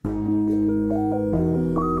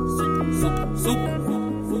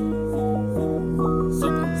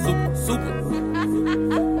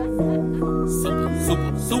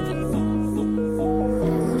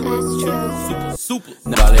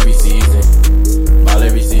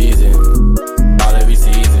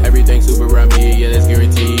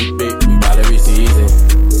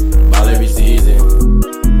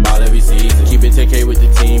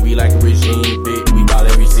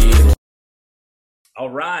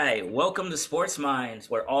Hi, welcome to Sports Minds,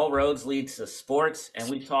 where all roads lead to sports and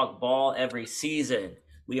we talk ball every season.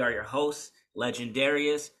 We are your hosts,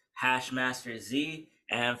 Legendarius, Hashmaster Z,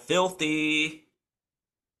 and Philthy.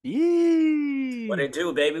 What Yee! it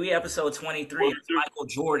do, baby? We episode 23. It's Michael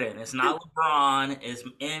Jordan. It's not LeBron. It's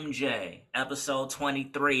MJ. Episode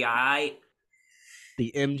 23, all right?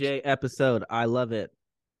 The MJ episode. I love it.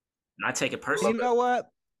 And I take it You personally. know what?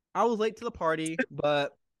 I was late to the party,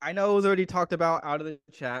 but I know it was already talked about out of the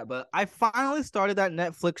chat, but I finally started that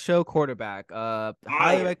Netflix show Quarterback. Highly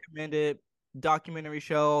Fire. recommended documentary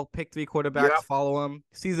show. Pick three quarterbacks, Yep. follow them.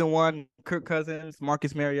 Season one, Kirk Cousins,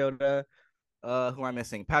 Marcus Mariota, who am I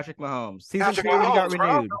missing? Patrick Mahomes. Season Patrick two already got Mahomes,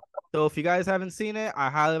 bro. renewed. So if you guys haven't seen it, I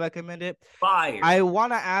highly recommend it. Fire. I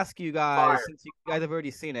want to ask you guys, Fire. since you guys have already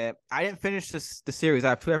seen it, I didn't finish the series. I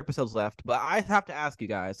have two episodes left, but I have to ask you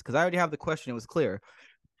guys because I already have the question. It was clear.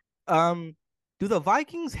 Um, do the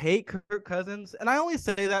Vikings hate Kirk Cousins? And I only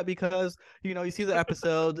say that because you see the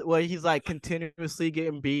episode where he's like continuously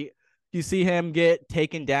getting beat. You see him get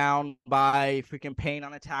taken down by freaking Payne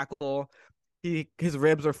on a tackle. His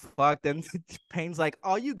ribs are fucked, and Payne's like,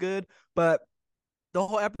 "Oh, you good?" But the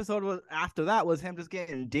whole episode was after that was him just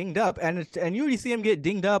getting dinged up, and you already see him get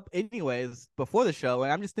dinged up anyways before the show.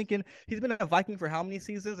 And I'm just thinking he's been a Viking for how many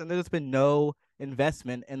seasons, and there's been no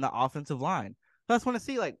investment in the offensive line. So I just want to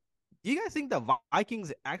see, like, do you guys think the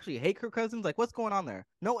Vikings actually hate Kirk Cousins? Like, what's going on there?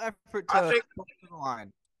 No effort I to think focus on the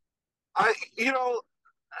line. I, you know,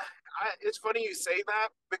 it's funny you say that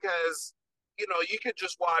because you could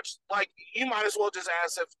just watch. Like, you might as well just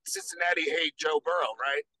ask if Cincinnati hate Joe Burrow,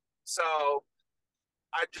 right? So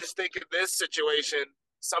I just think in this situation,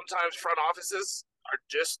 sometimes front offices are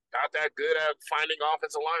just not that good at finding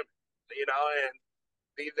offensive linemen, and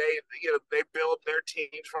they build their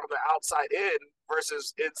teams from the outside in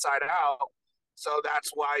versus inside out. So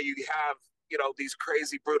that's why you have these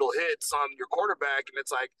crazy brutal hits on your quarterback, and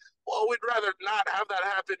it's like, well, we'd rather not have that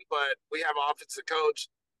happen, but we have an offensive coach.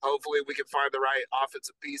 Hopefully, we can find the right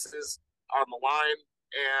offensive pieces on the line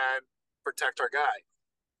and protect our guy.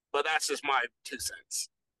 But that's just my 2 cents.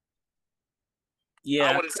 I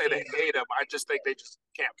Yeah. wouldn't say they hate him. I just think they just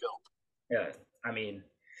can't build. Yeah. I mean,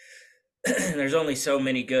 there's only so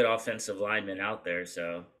many good offensive linemen out there,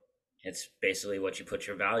 so it's basically what you put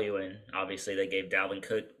your value in. Obviously, they gave Dalvin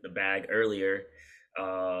Cook the bag earlier,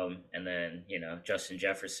 and then Justin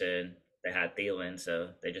Jefferson. They had Thielen,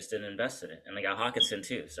 so they just didn't invest in it, and they got Hawkinson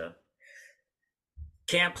too. So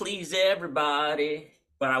can't please everybody,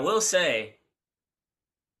 but I will say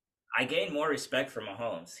I gain more respect for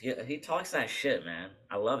Mahomes. He talks that shit, man.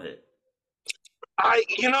 I love it. I,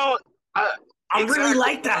 you know, I, I really exactly.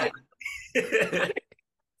 like that.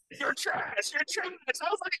 You're trash. You're trash. I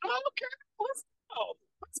was like, oh, okay, let's go.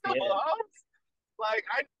 Let's go. Yeah, Like,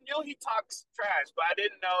 I knew he talks trash, but I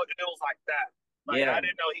didn't know it was like that. Like, yeah, I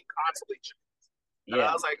didn't know he constantly cheats. And I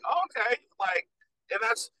yeah, was like, oh, okay. Like, and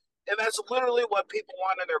that's literally what people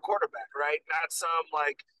want in their quarterback, right? Not some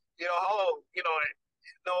like,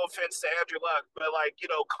 no offense to Andrew Luck, but like,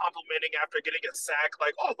 complimenting after getting a sack,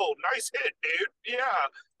 like, oh, nice hit, dude. Yeah.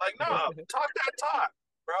 Like, no, talk that talk,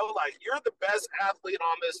 bro. Like, you're the best athlete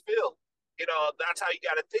on this field. That's how you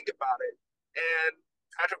got to think about it. And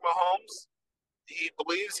Patrick Mahomes, he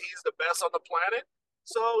believes he's the best on the planet,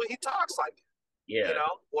 so he talks like it. yeah.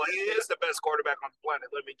 Well, he is the best quarterback on the planet.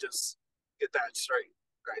 Let me just get that straight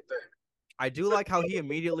right there. I do like how he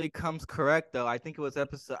immediately comes correct, though. I think it was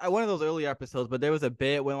episode one of those early episodes, but there was a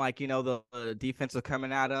bit when, like, the defense was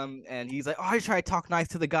coming at him, and he's like, "Oh, I try to talk nice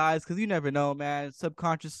to the guys because you never know, man.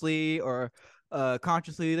 Subconsciously or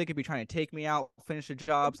consciously, they could be trying to take me out, finish the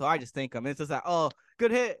job. So I just thank them. It's just like, oh, good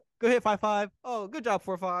hit, 5-5. Oh, good job,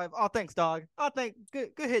 4-5. Oh, thanks, dog. Oh, good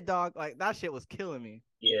hit, dog. Like that shit was killing me.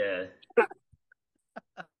 Yeah.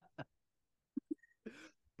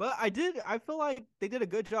 But I feel like they did a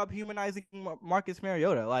good job humanizing Marcus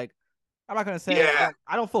Mariota. Like, I'm not gonna say Yeah,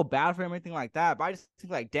 I don't feel bad for him or anything like that, but I just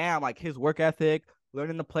think, like, damn, like his work ethic,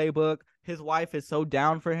 learning the playbook, his wife is so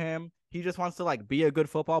down for him. He just wants to, like, be a good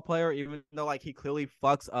football player, even though, like, he clearly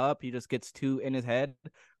fucks up. He just gets too in his head.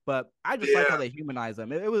 But I just like how yeah, they humanize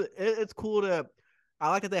him. It's cool to. I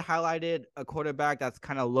like that they highlighted a quarterback that's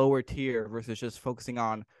kind of lower tier versus just focusing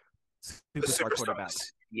on the superstar quarterbacks.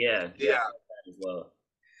 superstars. Yeah, yeah, Yeah, as well.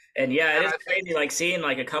 And yeah, it and is I think crazy like seeing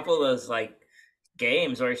like a couple of those like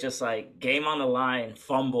games where it's just like game on the line,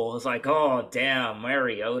 fumble. It's like, oh damn,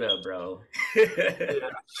 Mariota, bro. yeah,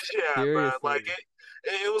 yeah, bro. Like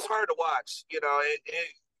Seriously. it was hard to watch,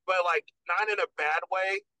 but like not in a bad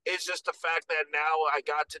way. It's just the fact that now I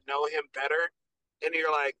got to know him better, and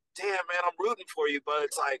you're like, damn, man, I'm rooting for you, but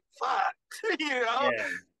it's like, fuck, you know. Yeah,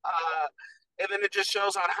 Uh, and then it just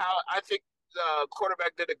shows on how I think the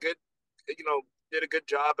quarterback you know, did a good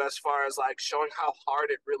job as far as like showing how hard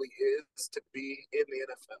it really is to be in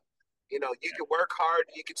the NFL. You know, you can work hard,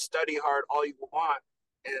 you can study hard all you want,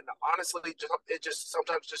 and honestly, it just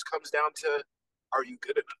sometimes just comes down to, are you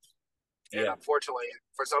good enough? And Yeah, unfortunately,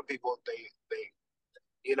 for some people, they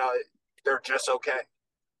you know they're just okay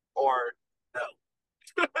or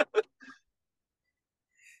no.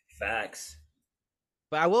 facts.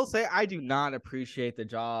 But I will say I do not appreciate the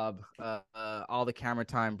job. All the camera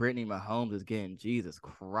time Brittany Mahomes is getting. Jesus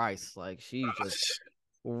Christ, like she just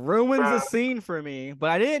ruins the Bruh, scene for me. But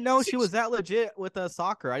I didn't know she was that legit with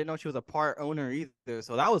soccer. I didn't know she was a part owner either.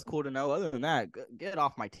 So that was cool to know. Other than that, get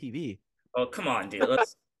off my TV. Oh, come on, dude.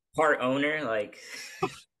 Let's part owner. Like,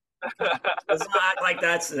 let's not act like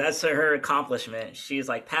that's her accomplishment. She's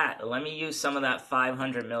like, Pat, let me use some of that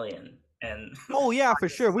 500 million. And Oh yeah, for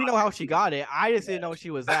sure. We know how she got it. I just didn't know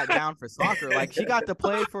she was that down for soccer. Like she got to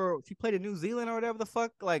play for she played in New Zealand or whatever the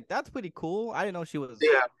fuck. Like that's pretty cool. I didn't know she was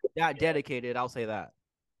yeah, that dedicated. I'll say that.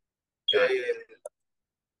 yeah.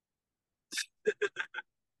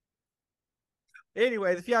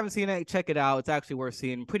 Anyways, if you haven't seen it, check it out. It's actually worth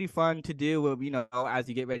seeing. Pretty fun to do, as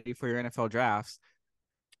you get ready for your NFL drafts.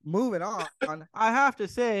 Moving on, I have to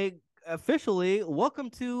say, officially, welcome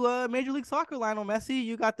to Major League Soccer, Lionel Messi.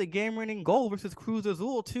 You got the game-winning goal versus Cruz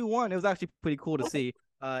Azul 2-1. It was actually pretty cool to see.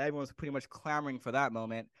 Everyone was pretty much clamoring for that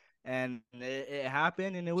moment. And it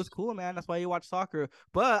happened, and it was cool, man. That's why you watch soccer.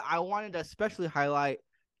 But I wanted to especially highlight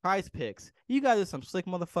Prize Picks. You guys are some slick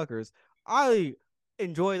motherfuckers. I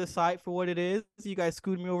enjoy the site for what it is. You guys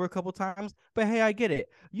screwed me over a couple times, but hey, I get it.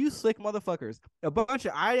 You slick motherfuckers.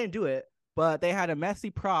 I didn't do it, but they had a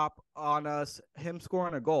Messi prop on us, him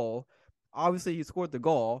scoring a goal. Obviously, he scored the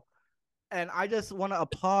goal. And I just want to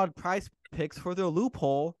applaud Price Picks for their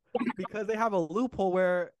loophole because they have a loophole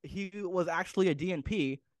where he was actually a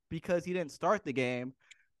DNP because he didn't start the game.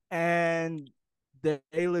 And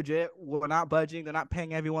they legit were not budging. They're not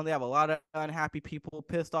paying everyone. They have a lot of unhappy people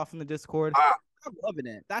pissed off in the Discord. Ah, I'm loving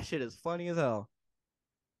it. That shit is funny as hell.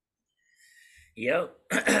 yep,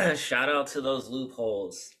 shout out to those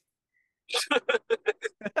loopholes.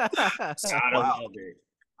 Gotta wow, love it.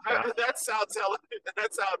 Got- that sounds hella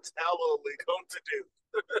illegal to do.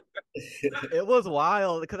 It was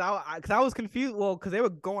wild because I was confused. Well, because they were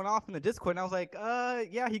going off in the Discord, and I was like,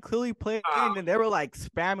 yeah, he clearly played. And then they were like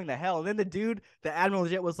spamming the hell. And then the Admiral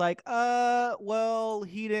legit was like, well,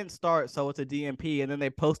 he didn't start, so it's a DMP. And then they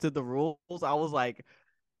posted the rules. I was like,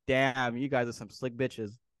 damn, you guys are some slick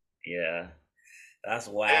bitches. yeah, that's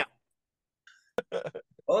Damn. whack.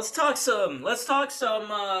 Well, some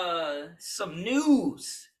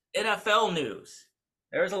news. NFL news.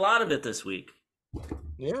 There's a lot of it this week.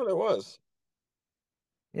 Yeah, there was.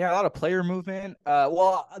 Yeah, a lot of player movement.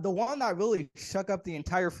 Well, the one that really shook up the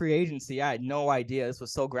entire free agency, I had no idea this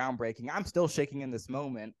was so groundbreaking. I'm still shaking in this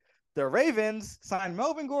moment. The Ravens signed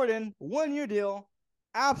Melvin Gordon, 1-year deal,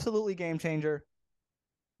 absolutely game changer.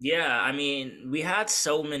 Yeah, I mean, we had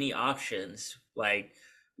so many options. Like,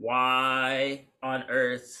 why on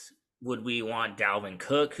earth would we want Dalvin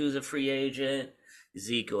Cook, who's a free agent, Too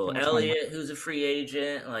Ezekiel much money. Elliott, who's a free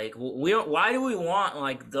agent? Like, we don't, why do we want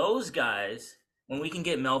like those guys when we can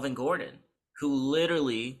get Melvin Gordon, who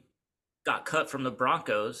literally got cut from the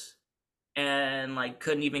Broncos and like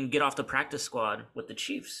couldn't even get off the practice squad with the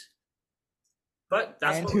Chiefs? But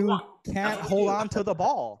that's And what we who want. That's can't what we hold do. on to the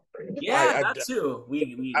ball. Yeah, I, that too. I,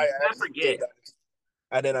 We I can't forget.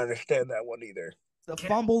 I didn't understand that one either. The Can't,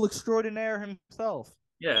 fumble extraordinaire himself.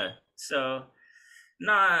 yeah. So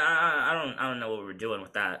nah, I don't know what we're doing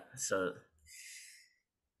with that. So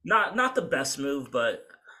not the best move, but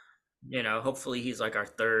hopefully he's like our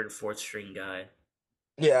third, fourth string guy.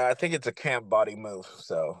 Yeah, I think it's a camp body move.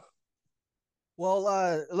 So Well,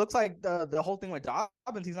 it looks like the whole thing with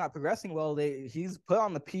Dobbins, he's not progressing well. He's put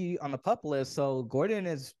on the pup list, so Gordon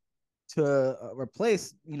is to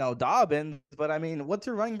replace Dobbins. But I mean, what's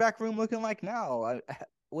your running back room looking like now?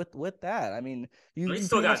 With that, I mean, Well, we you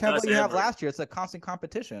still pretty much got have Gus what you have Edwards. last year. It's a constant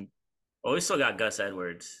competition. Well, we still got Gus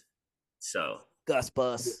Edwards. So Gus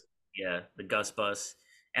Bus. yeah, the Gus bus,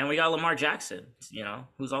 and we got Lamar Jackson.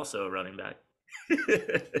 Who's also a running back.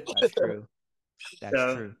 That's true. That's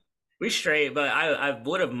So true. we straight, but I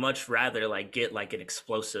would have much rather like get like an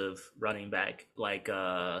explosive running back like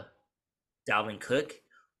Dalvin Cook,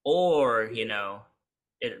 or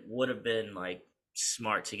it would have been like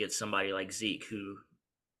smart to get somebody like Zeke, who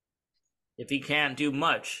if he can't do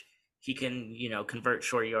much, he can convert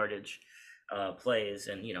short yardage plays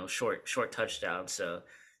and short touchdowns. So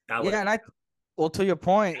that would Yeah, and Well, to your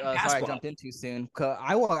point, Pass sorry I block. jumped in too soon.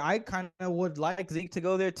 I kind of would like Zeke to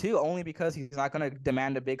go there too, only because he's not going to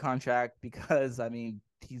demand a big contract. Because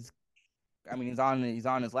he's on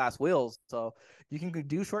his last wheels. So you can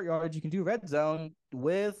do short yardage, you can do red zone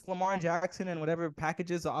with Lamar Jackson and whatever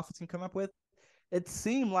packages the offense can come up with. It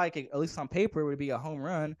seemed like, at least on paper, it would be a home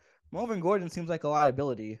run. Melvin Gordon seems like a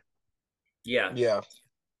liability. Yeah. Yeah.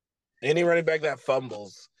 Any running back that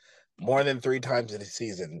fumbles more than 3 times in a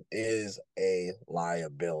season is a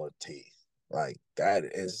liability. Like that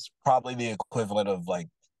is probably the equivalent of like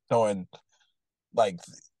throwing like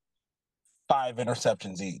 5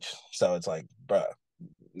 interceptions each. So it's like, bruh,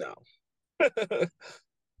 no.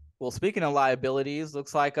 Well, speaking of liabilities,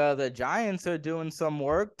 looks like the Giants are doing some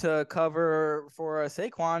work to cover for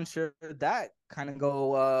Saquon. Should that kind of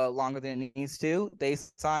go longer than it needs to? They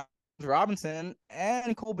signed Robinson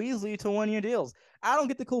and Cole Beasley to 1-year deals. I don't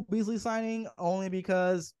get the Cole Beasley signing only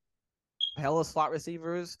because hella slot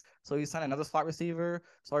receivers. So you sign another slot receiver.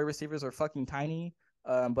 Sorry, receivers are fucking tiny.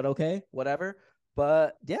 But okay, whatever.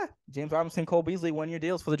 But yeah, James Robinson, Cole Beasley, 1-year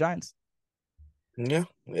deals for the Giants. Yeah,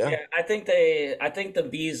 yeah. Yeah, I think the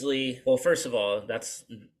Beasley. Well, first of all, that's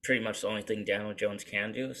pretty much the only thing Daniel Jones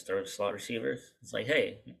can do is throw to slot receivers. It's like,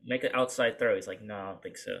 hey, make an outside throw. He's like, no, I don't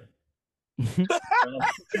think so.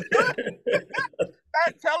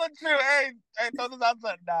 That's telling true. Hey, throw this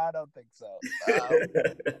outside. No, I don't think so.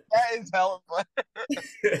 That is hella fun.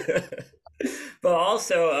 But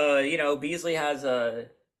also, Beasley has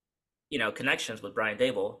connections with Brian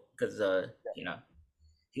Dable because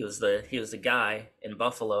he was the guy in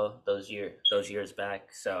Buffalo those years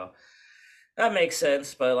back. So that makes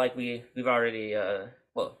sense. But like we've already the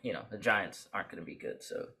Giants aren't going to be good.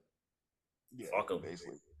 So Yeah, fuck them.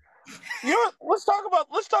 basically. You know what?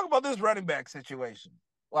 Let's talk about this running back situation.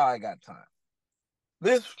 Well, I got time.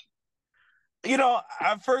 This,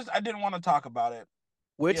 at first I didn't want to talk about it.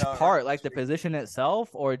 Which part, like the position itself,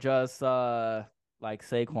 or just like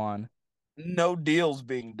Saquon? No deals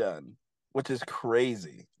being done, which is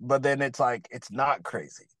crazy. But then it's like it's not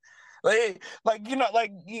crazy. You know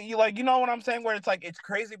what I'm saying? Where it's like it's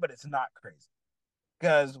crazy, but it's not crazy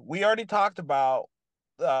because we already talked about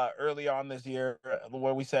early on this year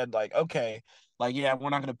where we said like, okay, like yeah,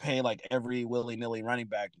 we're not going to pay like every willy nilly running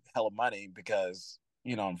back hella money because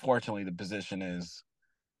unfortunately the position is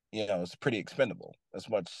it's pretty expendable as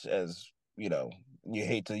much as you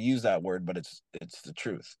hate to use that word, but it's the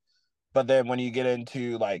truth. But then when you get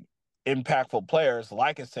into like impactful players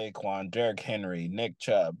like a Saquon, Derrick Henry, Nick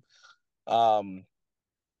Chubb, um,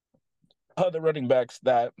 other running backs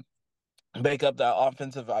that make up that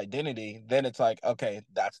offensive identity, then it's like, okay,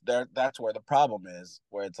 that's where the problem is,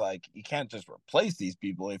 where it's like you can't just replace these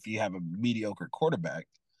people if you have a mediocre quarterback.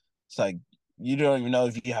 It's like you don't even know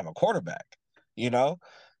if you have a quarterback, you know?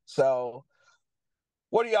 So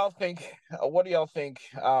what do y'all think?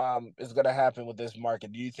 Is going to happen with this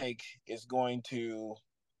market? Do you think it's going to,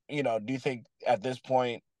 do you think at this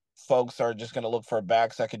point folks are just going to look for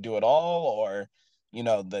backs that could do it all, or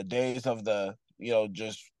the days of the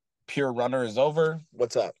just pure runner is over?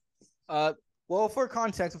 What's up? Well, for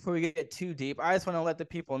context, before we get too deep, I just want to let the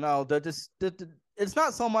people know that it's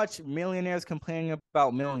not so much millionaires complaining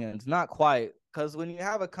about millions, not quite. Because when you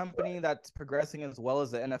have a company that's progressing as well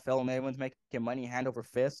as the NFL and everyone's making money hand over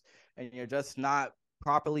fist, and you're just not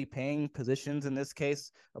properly paying positions in this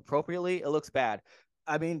case appropriately, it looks bad.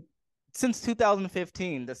 I mean, since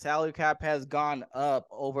 2015, the salary cap has gone up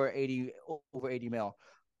over 80 mil.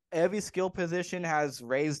 Every skill position has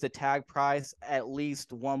raised the tag price at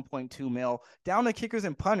least 1.2 mil, down to kickers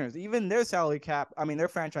and punters. Even their salary cap, their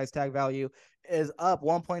franchise tag value is up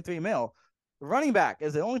 1.3 mil. Running back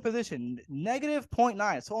is the only position negative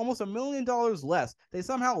 0.9, so almost $1 million less. They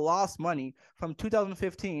somehow lost money from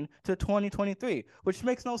 2015 to 2023, which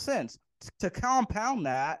makes no sense. To compound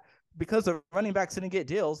that, because the running backs didn't get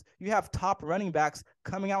deals, you have top running backs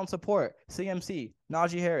coming out in support. CMC,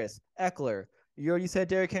 Najee Harris, Eckler. You already said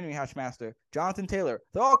Derrick Henry, Hashmaster, Jonathan Taylor.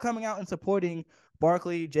 They're all coming out and supporting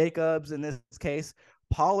Barkley, Jacobs in this case.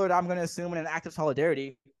 Pollard, I'm going to assume in an act of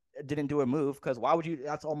solidarity, didn't do a move because why would you?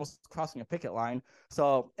 That's almost crossing a picket line.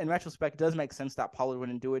 So in retrospect, it does make sense that Pollard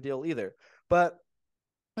wouldn't do a deal either. But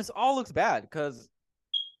this all looks bad because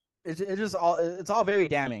it's all very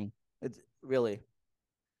damning. It's really.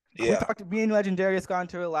 We Yeah. talked. Me and Legendarius got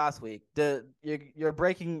into it last week. You're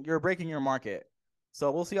breaking your market.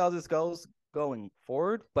 So we'll see how this goes going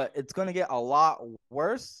forward, but it's going to get a lot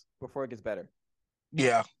worse before it gets better.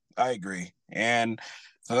 Yeah, I agree. And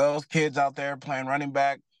for those kids out there playing running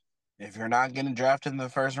back, if you're not getting drafted in the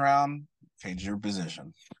first round, change your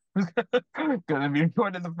position. Because if you're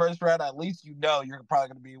going in the first round, at least you're probably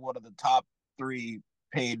going to be one of the top three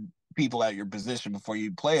paid people at your position before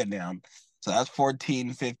you play it down. So that's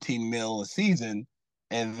 14, 15 mil a season.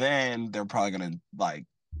 And then they're probably going to like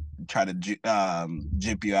try to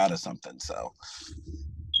jip you out of something. So,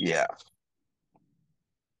 yeah.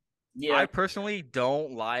 I personally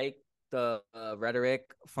don't like the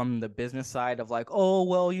rhetoric from the business side of like, oh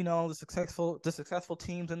well, the successful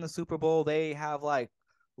teams in the Super Bowl, they have like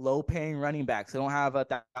low paying running backs. They don't have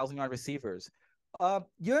 1,000-yard receivers.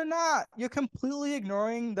 You're completely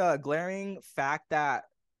ignoring the glaring fact that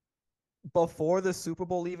before the Super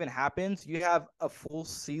Bowl even happens, you have a full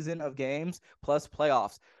season of games plus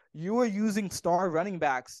playoffs. You were using star running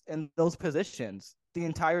backs in those positions the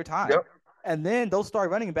entire time. Yep. And then those star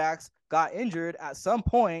running backs got injured at some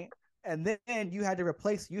point, and then you had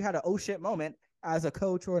an oh shit moment as a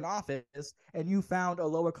coach or an office, and you found a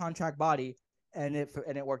lower contract body, and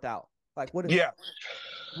it worked out. Like what? Yeah.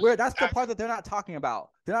 That's the part that they're not talking about.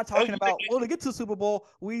 They're not talking about, well, to get to the Super Bowl,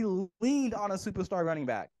 we leaned on a superstar running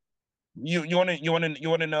back. You want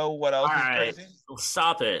to know what else is crazy?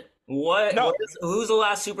 Stop it. Who's the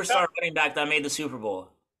last superstar running back that made the Super Bowl?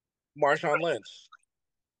 Marshawn Lynch.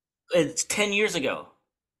 It's 10 years ago.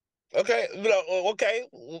 Okay.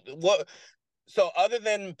 What? So other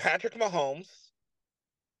than Patrick Mahomes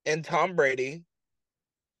and Tom Brady,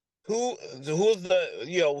 who's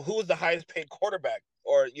the highest paid quarterback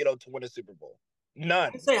or to win a Super Bowl? None.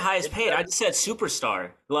 I didn't say highest paid. I just said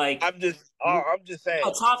superstar. Like I'm just saying.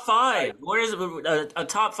 A top five. Where is a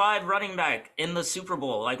top five running back in the Super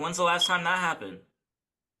Bowl? Like when's the last time that happened?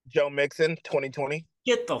 Joe Mixon, 2020.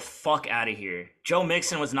 Get the fuck out of here. Joe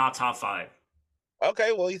Mixon was not top five.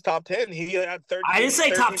 Okay, well he's top 10. He had 13. I didn't say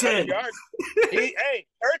top 10. Yards.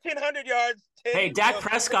 1,300 yards. 10, hey, Dak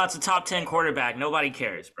Prescott's a top 10 quarterback. Nobody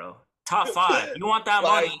cares, bro. Top five. You want that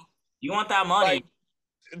money? You want that money?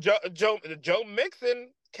 Joe Mixon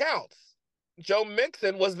counts. Joe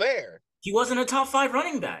Mixon was there. He wasn't a top five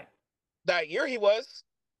running back. That year he was.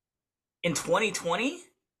 In 2020?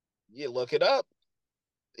 You look it up.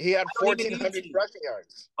 He had 1,400 rushing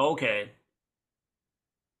yards. Okay.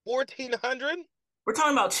 1,400? We're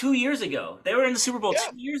talking about 2 years ago. They were in the Super Bowl 2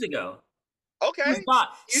 years ago. Okay.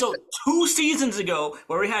 So 2 seasons ago,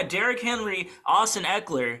 where we had Derrick Henry, Austin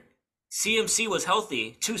Eckler, CMC was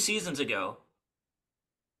healthy 2 seasons ago.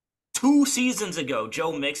 2 seasons ago,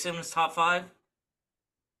 Joe Mixon was top five.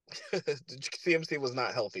 CMC was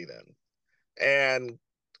not healthy then. And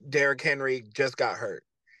Derrick Henry just got hurt.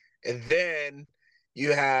 And then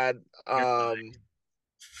you had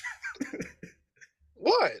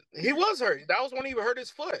what? He was hurt. That was when he hurt his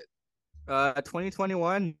foot.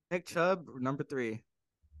 2021, Nick Chubb, number 3.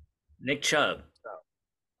 Nick Chubb.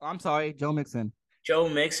 Oh, I'm sorry, Joe Mixon. Joe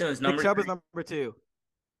Mixon is number 3. Nick Chubb is number 2.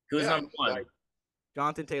 Who's number 1?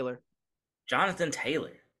 Jonathan Taylor. Jonathan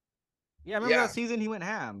Taylor. Yeah, remember that season he went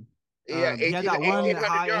ham. Yeah, he had that one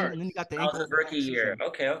high end, and then he got the ankle. That was his rookie year.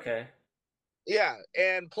 Okay. Yeah,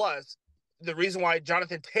 and plus, the reason why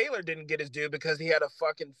Jonathan Taylor didn't get his due because he had a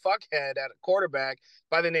fucking fuckhead at a quarterback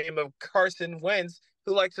by the name of Carson Wentz,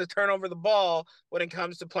 who likes to turn over the ball when it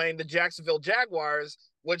comes to playing the Jacksonville Jaguars,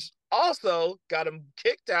 which also got him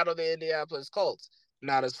kicked out of the Indianapolis Colts.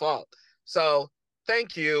 Not his fault. So,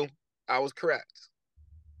 thank you. I was correct.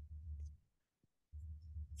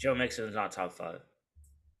 Joe Mixon is not top 5.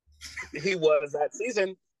 He was that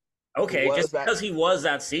season. Okay, just because he was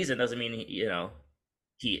that season doesn't mean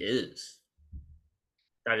he is.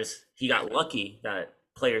 He got lucky that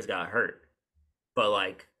players got hurt. But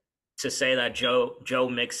like to say that Joe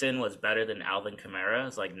Mixon was better than Alvin Kamara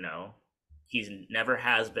is like no. He's never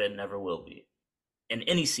has been, never will be. In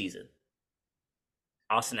any season.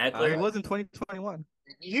 Austin Eckler. He was in 2021.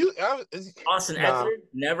 Austin Eckler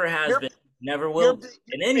never has been, never will be.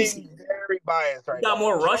 In any season. Very biased right now. He got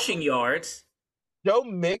more rushing yards. Joe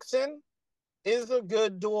Mixon is a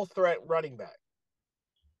good dual threat running back.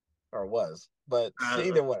 Or was. But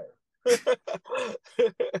either way.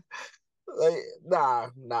 Nah,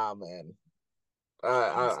 man.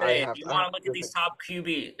 If you want to look at these top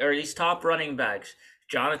QB or these top running backs,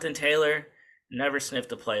 Jonathan Taylor never sniffed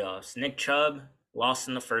the playoffs. Nick Chubb lost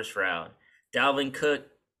in the first round. Dalvin Cook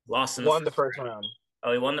lost in the first round.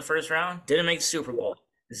 Oh, he won the first round? Didn't make the Super Bowl.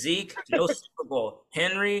 Zeke, no Super Bowl.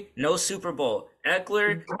 Henry, no Super Bowl.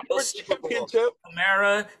 Eckler, no Super Bowl.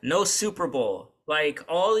 Kamara, no Super Bowl. Like,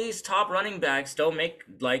 all these top running backs don't make,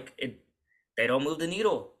 like, it. They don't move the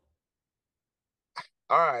needle.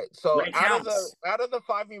 All right, so out of the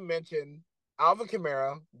 5 you mentioned, Alvin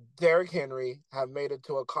Kamara, Derrick Henry have made it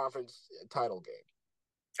to a conference title game.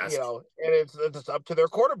 And it's up to their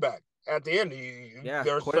quarterback at the end.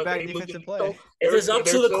 Quarterback defensive play. If it's up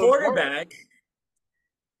to the quarterback,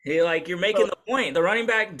 You're making the point. The running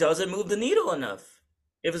back doesn't move the needle enough.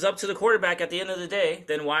 If it's up to the quarterback at the end of the day,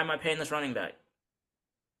 then why am I paying this running back?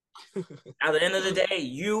 At the end of the day,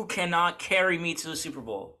 you cannot carry me to the Super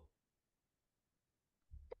Bowl.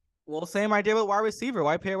 Well, same idea with wide receiver.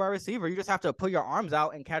 Why pay a wide receiver? You just have to put your arms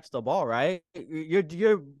out and catch the ball, right?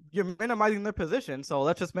 You're minimizing their position, so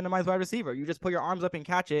let's just minimize wide receiver. You just put your arms up and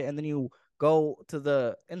catch it, and then you go to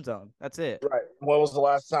the end zone. That's it. Right. When was the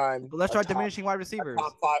last time But let's start diminishing wide receivers.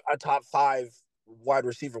 a top five wide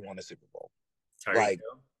receiver won a Super Bowl? Tyreek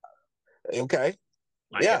Hill. Okay.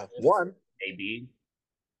 Mike yeah, Evans, one. maybe.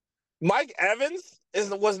 Mike Evans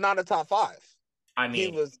was not a top 5. I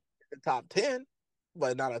mean, he was the top 10,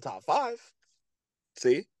 but not a top 5.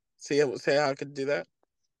 See how I could do that?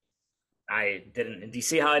 I didn't. Do you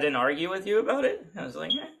see how I didn't argue with you about it? I was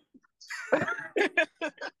like,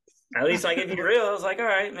 at least I give you real. I was like, all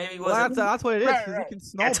right, maybe he wasn't. That's what it is. Right. You can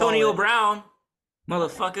snowball Antonio it. Brown,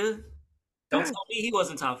 motherfucker. Don't tell me he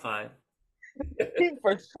wasn't top 5. He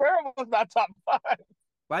for sure was not top 5.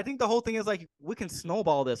 But I think the whole thing is like we can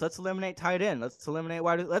snowball this. Let's eliminate tight end. Let's eliminate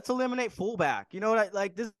wide. Let's eliminate fullback. You know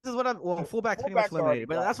what? This is what I'm. Well, fullback's pretty much eliminated.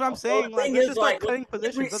 But that's what I'm saying. Like, let's just start cutting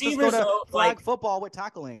positions. Let's just go to flag football with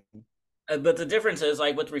tackling. But the difference is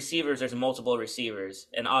with receivers, there's multiple receivers,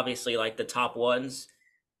 and obviously the top ones,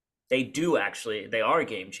 they are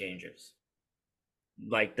game changers.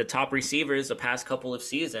 Like the top receivers, the past couple of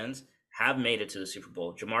seasons have made it to the Super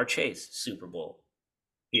Bowl. Jamar Chase, Super Bowl.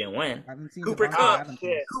 He didn't win. Cooper Kupp. I'm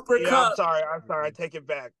sorry. I take it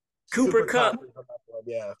back. Cooper Kupp.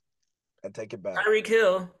 Yeah, I take it back. Tyreek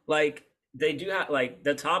Hill. They do have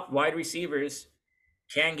the top wide receivers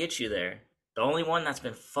can get you there. The only one that's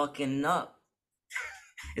been fucking up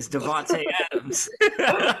is Devontae Adams.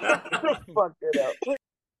 Fuck it up.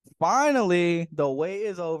 Finally, the wait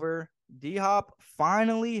is over. DHop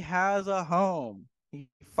finally has a home. He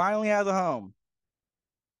finally has a home.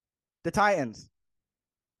 The Titans.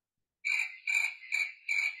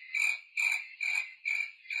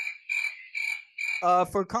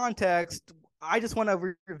 For context, I just want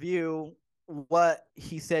to review what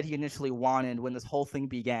he said he initially wanted when this whole thing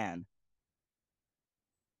began.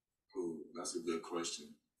 Ooh, that's a good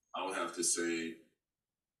question. I would have to say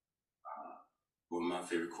one of my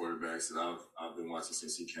favorite quarterbacks that I've been watching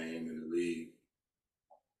since he came in the league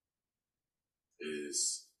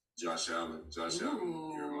is Josh Allen. Josh Allen,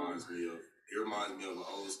 he reminds me of an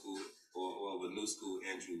old school or of a new school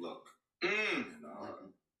Andrew Luck. And,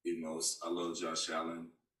 I love Josh Allen,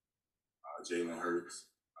 Jalen Hurts.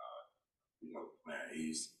 Man,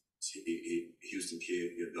 he's Houston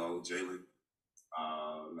kid, your dog Jalen.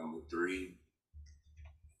 Number 3,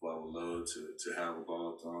 who I would love to have a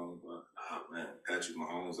ball thrown, but Patrick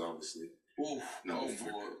Mahomes, obviously. Oof, number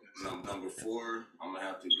 4, I'm gonna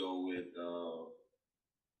have to go with.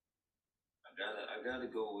 I gotta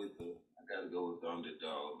go with the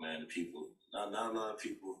underdog, man. The people, not a lot of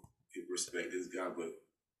people respect this guy, but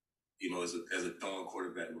as a throwing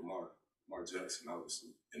quarterback, Lamar Jackson, obviously,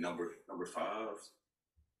 and number 5.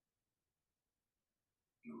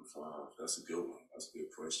 Number 5, that's a good one. That's a good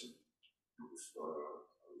question. Number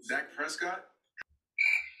 5, Dak Prescott.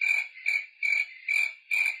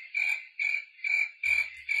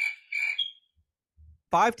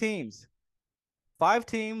 Five teams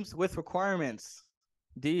with requirements.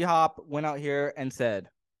 DHop went out here and said,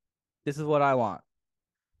 "This is what I want."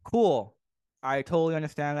 Cool. I totally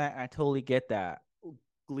understand that. I totally get that.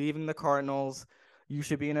 Leaving the Cardinals, you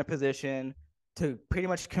should be in a position to pretty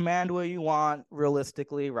much command what you want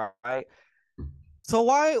realistically, right? So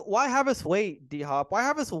why have us wait, DHop? Why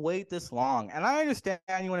have us wait this long? And I understand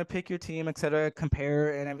you want to pick your team, etc.,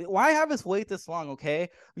 compare and everything. Why have us wait this long, okay?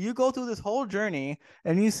 You go through this whole journey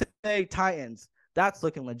and you say Titans, that's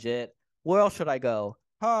looking legit. Where else should I go?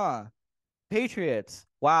 Patriots.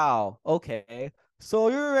 Wow. Okay. So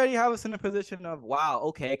you already have us in a position of, wow,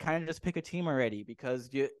 okay, kind of just pick a team already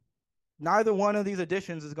because neither one of these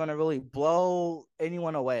additions is going to really blow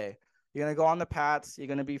anyone away. You're going to go on the Pats. You're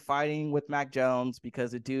going to be fighting with Mac Jones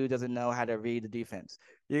because the dude doesn't know how to read the defense.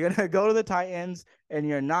 You're going to go to the Titans, and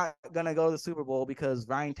you're not going to go to the Super Bowl because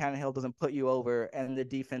Ryan Tannehill doesn't put you over, and the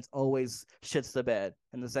defense always shits the bed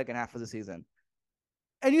in the second half of the season.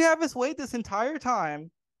 And you have us wait this entire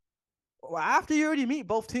time after you already meet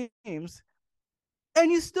both teams, and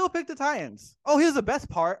you still pick the Titans. Oh, here's the best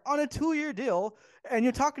part. On a 2-year deal, and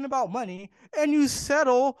you're talking about money, and you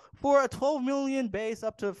settle for a $12 million base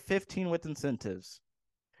up to 15 with incentives.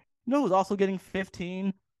 You know who's also getting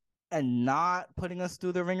 15 and not putting us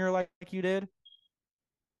through the ringer like you did?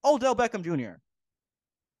 Odell Beckham Jr.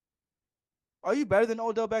 Are you better than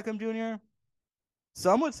Odell Beckham Jr.?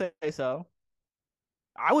 Some would say so.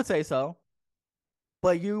 I would say so.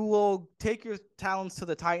 But you will take your talents to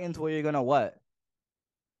the Titans where you're gonna what?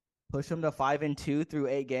 Push them to 5-2 through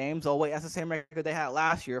 8 games. Oh wait, that's the same record they had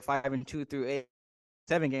last year, 5-2 through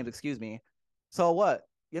 7 games, excuse me. So what?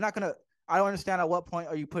 You're not gonna. I don't understand at what point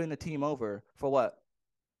are you putting the team over for what?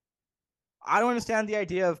 I don't understand the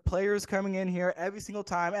idea of players coming in here every single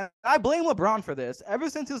time, and I blame LeBron for this. Ever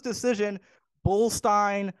since his decision,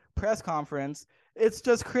 Bullstein press conference, it's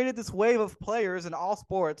just created this wave of players in all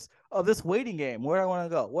sports of this waiting game. Where do I want to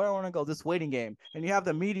go? Where do I want to go? This waiting game, and you have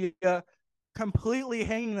the media completely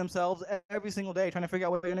hanging themselves every single day trying to figure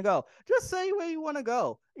out where you're going to go. Just say where you want to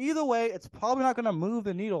go. Either way, it's probably not going to move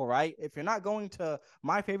the needle, right? If you're not going to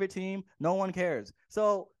my favorite team, no one cares.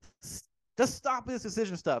 So just stop this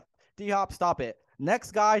decision stuff. DHop, stop it.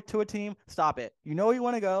 Next guy to a team, stop it. You know where you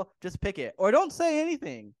want to go, just pick it. Or don't say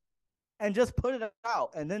anything and just put it out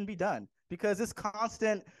and then be done. Because this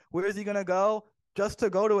constant, where is he going to go? Just to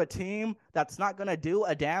go to a team that's not going to do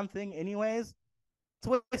a damn thing anyways, it's a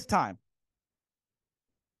waste of time.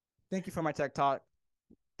 Thank you for my tech talk.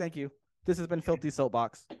 Thank you. This has been Philthy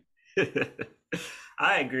Soapbox.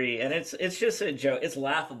 I agree, and it's just a joke. It's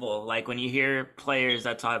laughable. Like when you hear players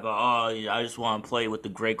that talk about, "Oh, I just want to play with the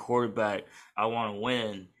great quarterback. I want to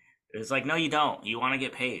win." It's like, no, you don't. You want to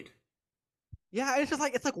get paid. Yeah, it's just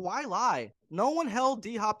like why lie? No one held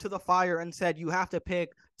DHop to the fire and said you have to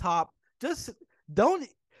pick top. Just don't.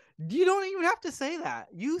 You don't even have to say that.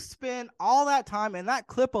 You spend all that time in that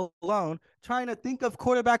clip alone trying to think of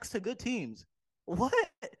quarterbacks to good teams. What?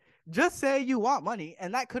 Just say you want money,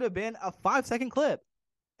 and that could have been a 5-second clip.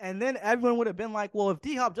 And then everyone would have been like, well, if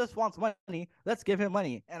DHop just wants money, let's give him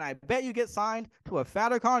money. And I bet you get signed to a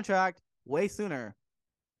fatter contract way sooner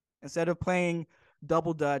instead of playing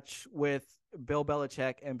double dutch with Bill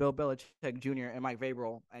Belichick and Bill Belichick Jr. and Mike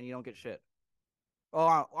Vrabel, and you don't get shit.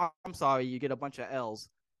 Oh, I'm sorry, you get a bunch of L's.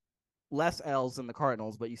 Less L's than the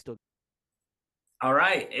Cardinals, but you still. All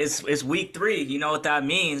right, it's week 3. You know what that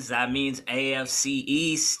means? That means AFC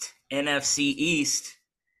East, NFC East.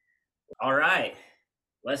 All right,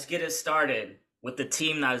 let's get it started with the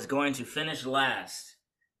team that is going to finish last,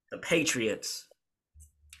 the Patriots.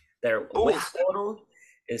 Their win total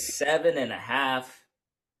is 7.5.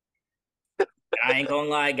 I ain't gonna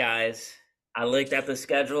lie, guys. I looked at the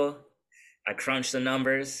schedule. I crunched the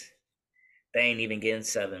numbers. They ain't even getting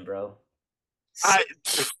 7, bro.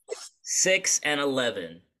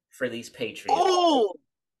 6-11 for these Patriots. Oh,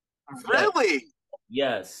 really?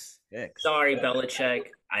 Yes. Sorry, Belichick.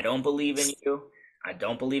 I don't believe in you. I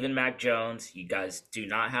don't believe in Mac Jones. You guys do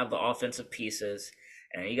not have the offensive pieces,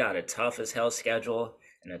 and you got a tough as hell schedule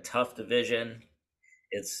and a tough division.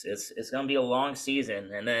 It's gonna be a long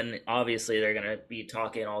season, and then obviously they're gonna be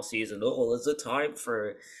talking all season. Oh, is it time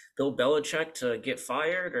for Bill Belichick to get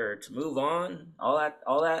fired or to move on? All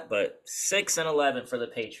that. But 6-11 for the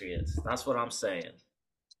Patriots. That's what I'm saying.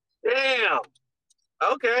 Damn.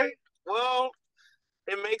 Okay. Well,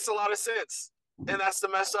 it makes a lot of sense, and that's the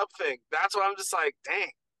messed up thing. That's why I'm just like,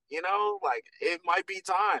 dang. Like it might be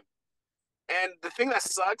time. And the thing that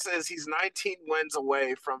sucks is he's 19 wins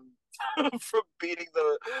away from from beating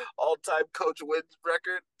the all-time coach wins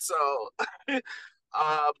record. So,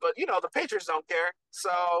 but the Patriots don't care.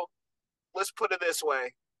 So let's put it this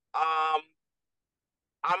way. I'm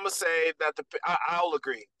gonna say that I'll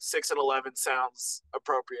agree. 6-11 sounds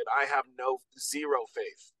appropriate. I have zero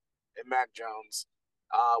faith in Mac Jones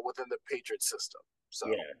within the Patriot system. So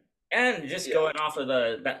yeah. And just going off of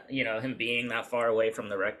him being that far away from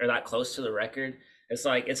the record, or that close to the record, it's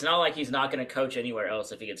like it's not like he's not going to coach anywhere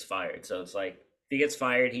else if he gets fired. So it's like if he gets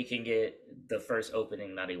fired, he can get the first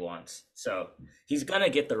opening that he wants. So he's going to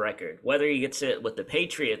get the record, whether he gets it with the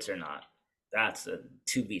Patriots or not. That's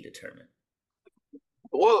to be determined.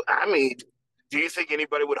 Well, I mean, do you think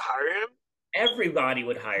anybody would hire him? Everybody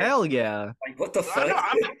would hire him. Hell yeah! Like what the fuck?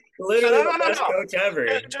 Literally the best coach ever.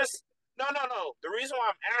 No. The reason why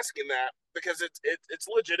I'm asking that because it's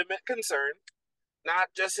legitimate concern,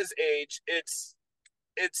 not just his age. It's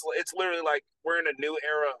literally like we're in a new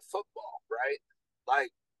era of football, right?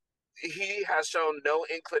 Like he has shown no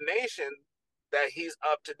inclination that he's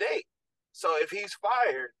up to date. So if he's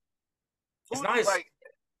fired, it's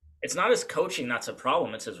not his coaching that's a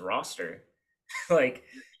problem. It's his roster. If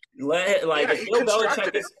Bill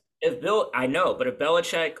Belichick I know, but if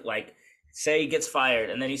Belichick say he gets fired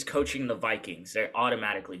and then he's coaching the Vikings, they're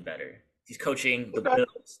automatically better. He's coaching the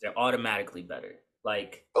Bills, they're automatically better.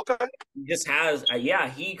 He just has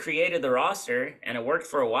he created the roster and it worked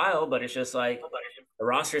for a while, but it's just like the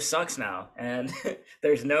roster sucks now and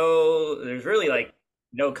there's really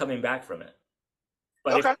no coming back from it.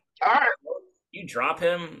 But if all right, you drop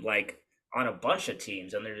him on a bunch of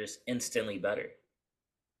teams, and they're just instantly better.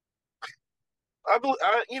 I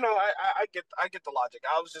get the logic.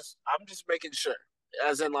 I'm just making sure,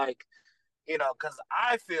 as in like, because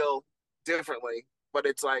I feel differently, but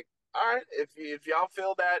it's like, all right, if y'all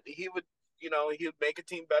feel that he would, he would make a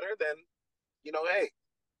team better, then, hey,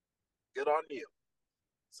 good on you.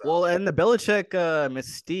 So Well, and the Belichick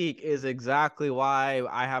mystique is exactly why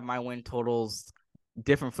I have my win totals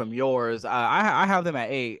different from yours. I have them at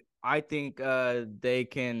 8. I think they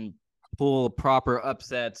can pull proper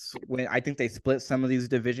upsets when I think they split some of these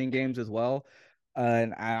division games as well.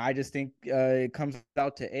 And I just think it comes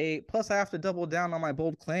out to 8. Plus, I have to double down on my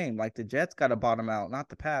bold claim. Like the Jets got to bottom out, not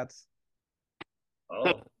the Pats.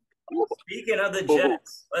 Oh, speaking of the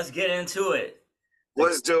Jets, let's get into it.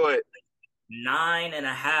 let's do it.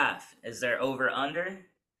 9.5 is their over under.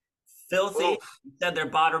 Philthy Oof. said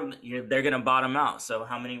they're gonna bottom out. So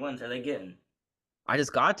how many wins are they getting? I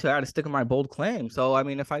just got to. I had to stick with my bold claim. So I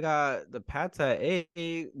mean, if I got the Pats at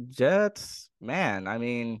 8, Jets, man, I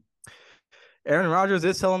mean, Aaron Rodgers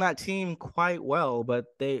is selling that team quite well, but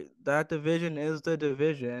that division is the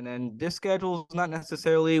division, and this schedule is not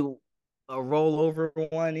necessarily a rollover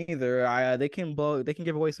one either. They can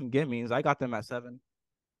give away some gimmies. I got them at 7.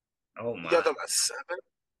 Oh You my! got them at 7.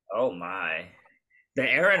 Oh my! The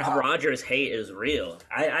Aaron Wow. Rodgers hate is real.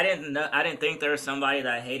 I didn't know. I didn't think there was somebody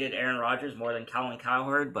that hated Aaron Rodgers more than Colin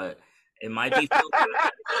Cowherd, but it might be Philthy.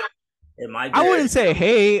 It might be. I wouldn't say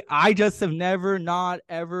hey. I just have never not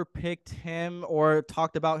ever picked him or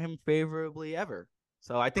talked about him favorably ever.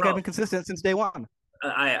 So I think I've Bro, been consistent since day one.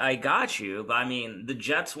 I got you, but I mean the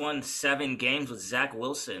Jets won 7 games with Zach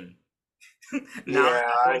Wilson. Now Yeah, they're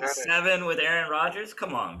I going got it. 7 with Aaron Rodgers.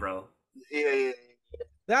 Come on, bro. Yeah.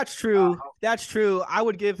 That's true. That's true. I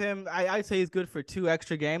would give him. I'd say he's good for 2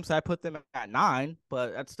 extra games. So I put them at 9,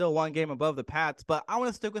 but that's still 1 game above the Pats. But I want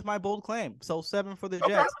to stick with my bold claim. So 7 for the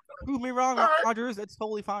Okay. Jets. Prove me wrong, All right. Rodgers. It's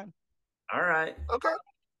totally fine. All right, Okay.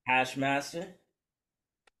 Hashmaster.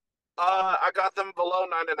 I got them below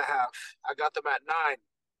 9.5. I got them at 9.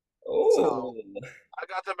 Oh, So I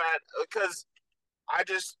got them at because I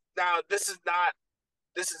just now this is not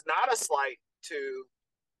a slight to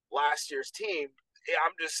last year's team.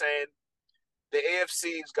 I'm just saying the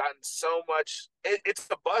AFC's gotten so much. It's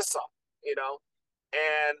the buzzsaw, you know.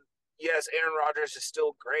 And yes, Aaron Rodgers is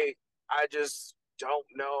still great. I just don't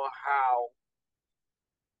know how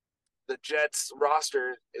the Jets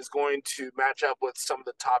roster is going to match up with some of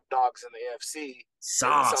the top dogs in the AFC and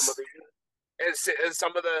some of sauce, the and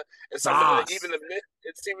some of the sauce. even the mid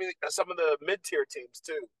it's even some of the mid tier teams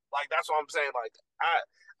too. Like that's what I'm saying. Like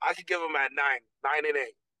I could give them at 9 and 8.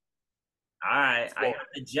 All right, I Four. got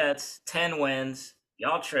the Jets 10 wins.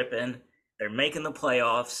 Y'all tripping? They're making the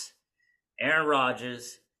playoffs. Aaron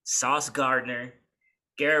Rodgers, Sauce Gardner,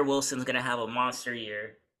 Garrett Wilson's gonna have a monster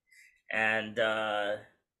year, and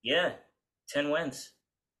yeah, 10 wins.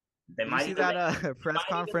 They Did you might see even that make. They press might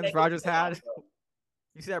even conference make the Rodgers playoffs. had? Bro.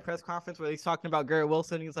 You see that press conference where he's talking about Garrett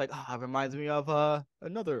Wilson? He's like, it reminds me of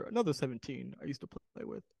another 17 I used to play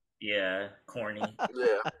with. Yeah, corny,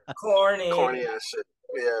 Yeah, corny. corny ass shit.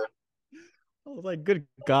 Yeah, I was like, good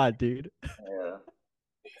God, dude. Yeah.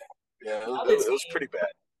 yeah, Other it was team pretty bad.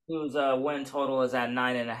 whose win total is at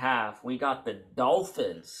 9.5. We got the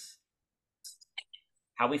Dolphins.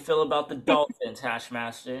 How we feel about the Dolphins,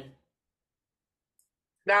 Hashmaster?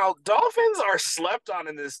 Now, Dolphins are slept on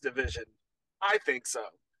in this division. I think so.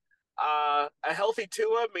 A healthy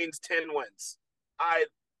Tua means 10 wins. I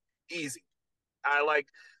easy. I like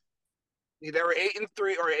they were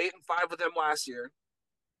 8-3 or 8-5 with them last year.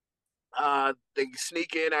 They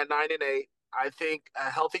sneak in at 9-8. I think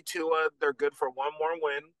a healthy Tua, they're good for one more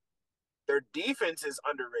win. Their defense is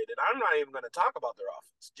underrated. I'm not even going to talk about their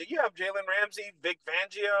offense. You have Jalen Ramsey, Vic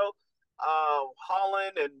Fangio,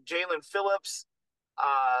 Holland, and Jalen Phillips.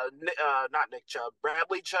 Not Nick Chubb,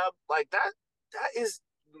 Bradley Chubb. Like that. That is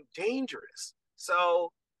dangerous.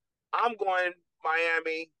 So I'm going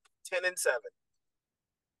Miami 10-7.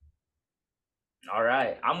 All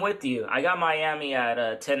right, I'm with you. I got Miami at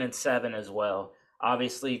 10-7 as well.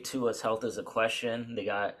 Obviously, Tua's health is a question. They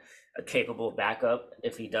got a capable backup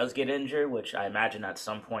if he does get injured, which I imagine at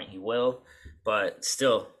some point he will. But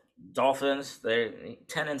still, Dolphins, they're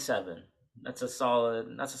 10-7. That's a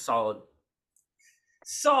solid. That's a solid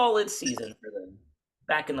season for them.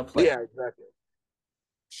 Back in the play. Yeah, exactly.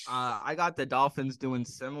 I got the Dolphins doing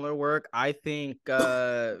similar work. I think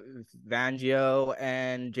Vangio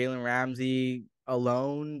and Jalen Ramsey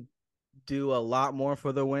alone do a lot more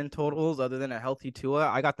for the win totals other than a healthy Tua.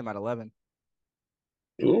 I got them at 11.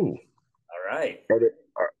 Ooh. All right.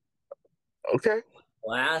 Okay.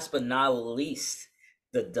 Last but not least,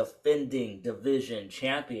 the defending division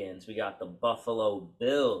champions. We got the Buffalo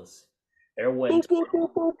Bills. Their win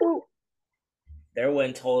their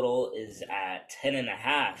win total is at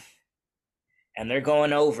 10.5. And they're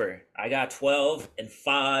going over. I got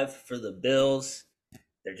 12-5 for the Bills.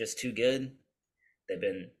 They're just too good. They've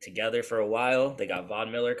been together for a while. They got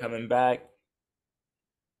Von Miller coming back.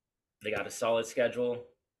 They got a solid schedule.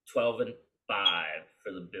 12-5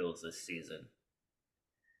 for the Bills this season.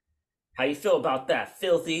 How you feel about that,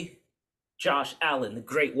 Philthy? Josh Allen, the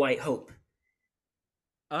Great White Hope.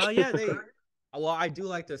 Yeah, they. Well, I do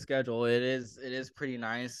like the schedule. It is pretty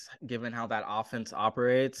nice given how that offense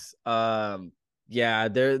operates. Yeah,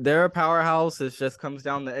 they're a powerhouse. It just comes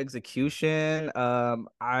down to execution.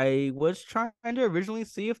 I was trying to originally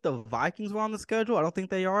see if the Vikings were on the schedule. I don't think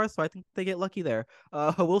they are, so I think they get lucky there.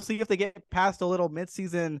 We'll see if they get past a little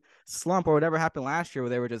midseason slump or whatever happened last year where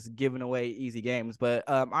they were just giving away easy games. But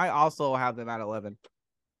I also have them at 11.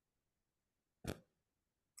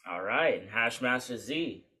 All right, Hashmaster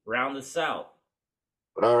Z, round this out.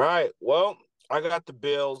 All right. Well, I got the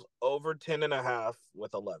Bills over 10.5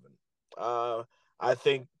 with 11. I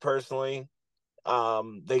think personally,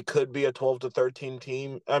 they could be a 12-13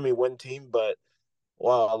 team. I mean, win team, but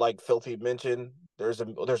well, like Philthy mentioned, there's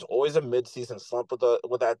always a midseason slump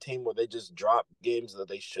with that team where they just drop games that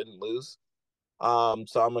they shouldn't lose. So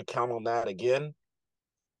I'm gonna count on that again,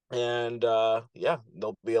 and yeah,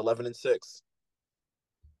 they'll be 11-6.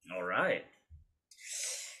 All right.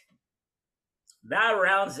 That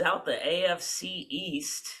rounds out the AFC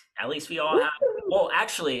East. At least we all have. Well,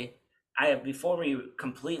 actually, I have before we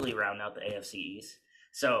completely round out the AFC East.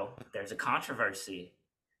 So there's a controversy.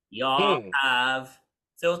 Y'all have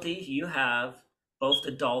Philthy. You have both the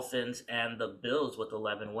Dolphins and the Bills with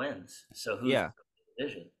 11 wins. So who's Yeah. the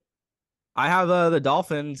division? I have the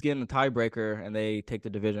Dolphins getting the tiebreaker and they take the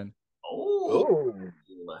division. Oh,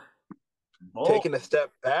 taking a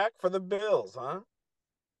step back for the Bills, huh?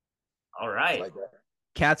 All right. Like that.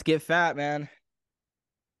 Cats get fat, man.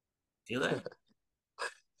 Do they?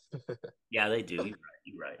 Yeah, they do.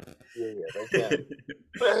 You're right. Yeah, they can.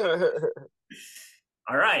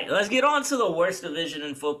 All right, let's get on to the worst division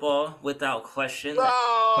in football without question.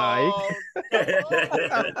 Oh, Boo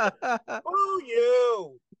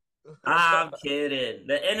you! I'm kidding.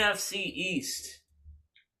 The NFC East.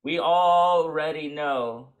 We already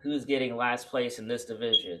know who's getting last place in this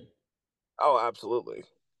division. Oh, absolutely.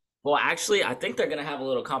 Well, actually, I think they're going to have a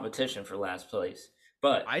little competition for last place.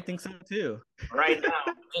 But I think so too. right now,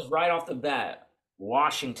 just right off the bat,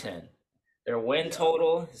 Washington. Their win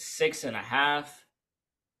total is 6.5.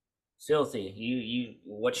 Philthy, you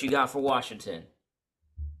what you got for Washington?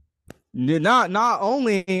 Not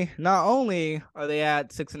only are they at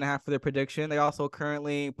 6.5 for their prediction, they also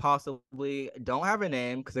currently possibly don't have a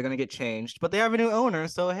name because they're gonna get changed, but they have a new owner.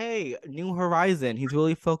 So hey, new horizon. He's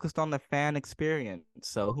really focused on the fan experience.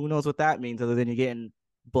 So who knows what that means other than you're getting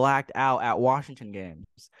blacked out at Washington games.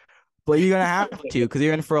 But you're gonna have to because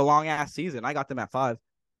you're in for a long ass season. I got them at 5.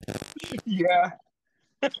 Yeah.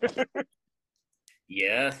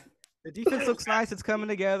 Yeah. The defense looks nice. It's coming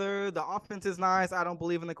together. The offense is nice. I don't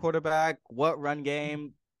believe in the quarterback. What run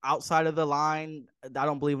game outside of the line? I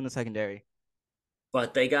don't believe in the secondary.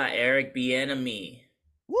 But they got Eric Bieniemy.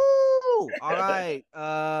 Woo! All right.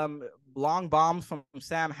 Long bombs from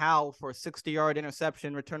Sam Howell for a 60-yard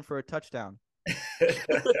interception, return for a touchdown.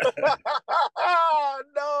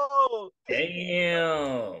 No.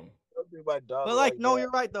 Damn. But like, no, you're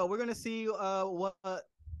right though. We're gonna see what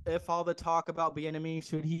if all the talk about Bieniemy,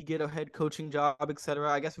 should he get a head coaching job, etc.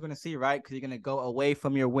 I guess we're gonna see, right? Because you're gonna go away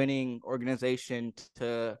from your winning organization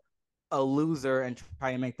to a loser and try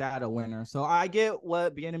and make that a winner. So I get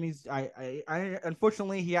what Bieniemy's. I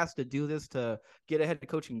unfortunately he has to do this to get a head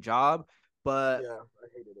coaching job. But yeah, I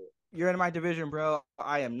hated it. You're in my division, bro.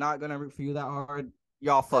 I am not gonna root for you that hard.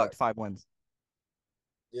 Y'all fucked. 5 wins.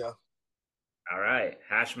 Yeah. All right,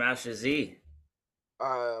 Hashmaster Z.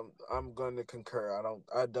 I'm going to concur.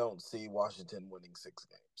 I don't see Washington winning 6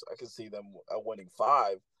 games. I can see them winning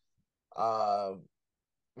 5. I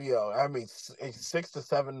mean 6 to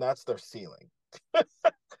 7. That's their ceiling.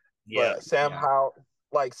 Yeah. But Sam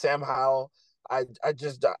Howell, I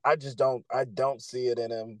just don't see it in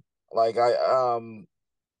him. Like and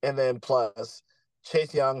then plus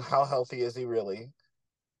Chase Young, how healthy is he really?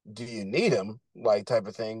 Do you need him? Like type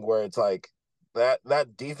of thing where it's like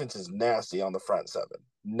that defense is nasty on the front 7.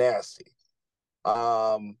 Nasty.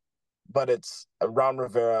 But it's Ron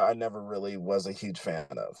Rivera I never really was a huge fan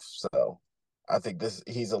of. So I think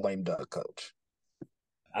he's a lame duck coach.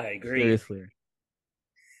 I agree. Seriously.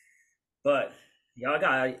 But y'all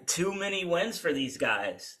got too many wins for these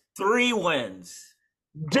guys. 3 wins.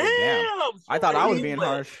 Damn. Oh damn! I thought I was being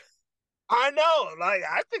Cleveland. harsh. I know. Like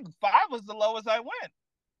I think 5 was the lowest I went.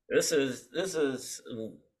 This is.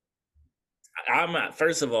 I'm not.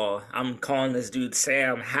 First of all, I'm calling this dude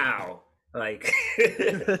Sam Howe. Like,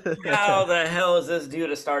 how the hell is this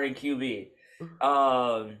dude a starting QB?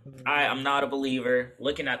 I'm not a believer.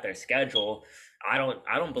 Looking at their schedule, I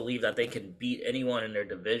don't believe that they can beat anyone in their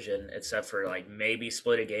division except for like maybe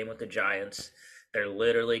split a game with the Giants. They're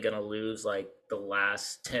literally gonna lose like the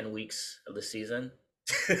last 10 weeks of the season.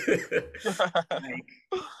 Like,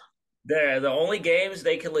 they're the only games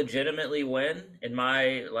they could legitimately win in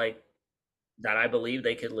my like that I believe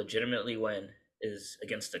they could legitimately win is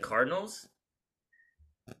against the Cardinals,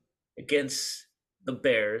 against the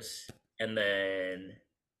Bears, and then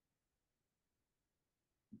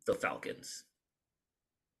the Falcons.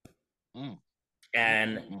 Mm.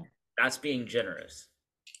 And that's being generous.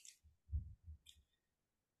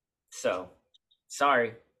 So,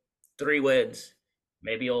 sorry, 3 wins.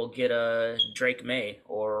 Maybe you'll get a Drake May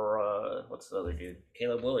or what's the other dude?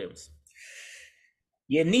 Caleb Williams.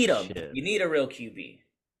 You need them. Shit. You need a real QB.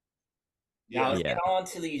 Now let's Yeah. get on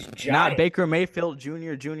to these Not Giants. Baker Mayfield Jr.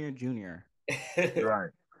 Right.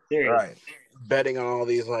 Seriously. Right. Betting on all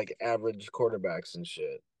these like average quarterbacks and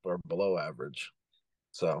shit or below average.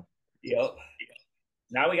 So Yep.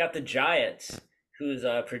 Now we got the Giants, whose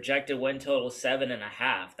projected win total is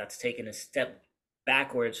 7.5. That's taken a step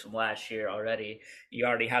backwards from last year already. You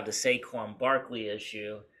already have the Saquon Barkley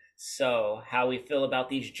issue. So, how we feel about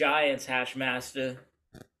these Giants, Hashmaster?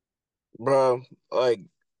 bro, like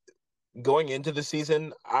going into the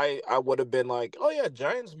season, I would have been like, oh yeah,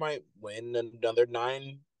 Giants might win another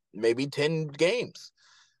 9, maybe 10 games.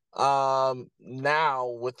 Now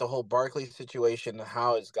with the whole Barkley situation,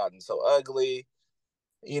 how it's gotten so ugly,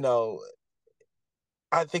 you know,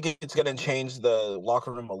 I think it's gonna change the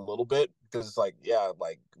locker room a little bit because it's like, yeah,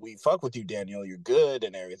 like we fuck with you, Daniel, you're good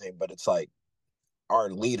and everything, but it's like our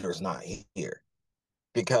leader's not here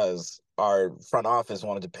because our front office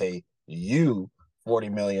wanted to pay you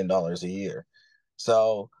 $40 million a year.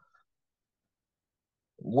 So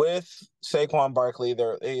with Saquon Barkley,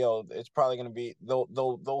 it's probably going to be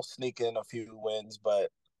they'll sneak in a few wins,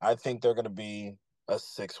 but I think they're going to be a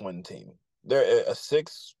 6-win team. They're a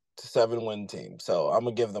 6 to 7 win team, so I'm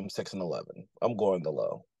gonna give them 6-11. I'm going the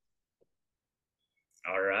low.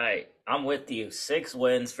 All right. I'm with you. 6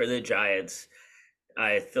 wins for the Giants.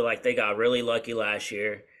 I feel like they got really lucky last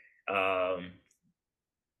year.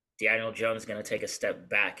 Daniel Jones is going to take a step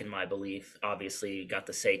back in my belief. Obviously, you got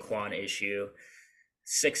the Saquon issue.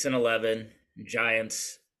 6-11.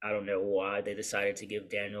 Giants, I don't know why they decided to give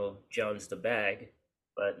Daniel Jones the bag,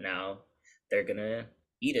 but now they're going to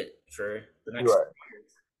eat it for the next Right.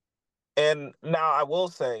 And now I will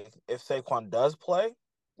say, if Saquon does play,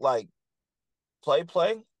 like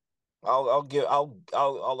play,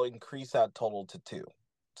 I'll increase that total to 2,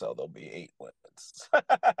 so there'll be 8 wins.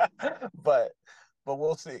 but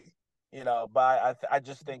we'll see. But I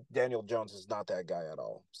just think Daniel Jones is not that guy at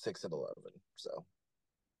all. 6-11. So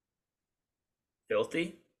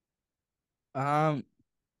Philthy.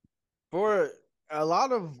 For a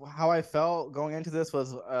lot of how I felt going into this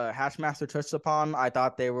was Hashmaster touched upon. I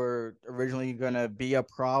thought they were originally going to be a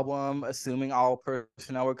problem, assuming all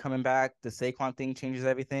personnel were coming back. The Saquon thing changes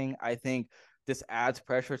everything. I think this adds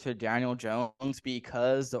pressure to Daniel Jones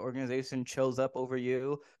because the organization chose up over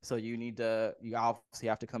you. So you obviously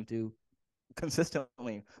have to come to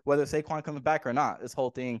consistently, whether Saquon comes back or not. This whole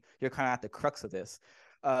thing, you're kind of at the crux of this.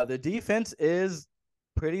 The defense is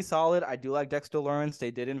pretty solid. I do like Dexter Lawrence.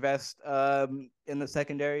 They did invest in the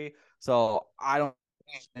secondary, so I don't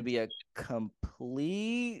think it's going to be a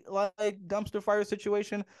complete like dumpster fire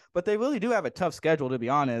situation. But they really do have a tough schedule, to be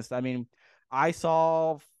honest. I mean, I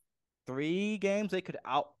saw 3 games they could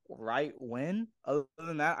outright win. Other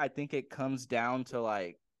than that, I think it comes down to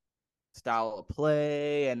like style of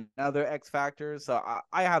play and other X factors. So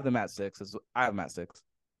I have them at 6. I have them at 6.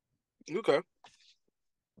 okay.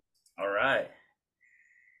 All right.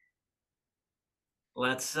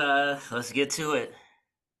 Let's get to it.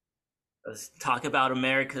 Let's talk about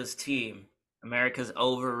America's team. America's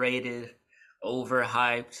overrated,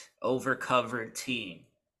 overhyped, overcovered team.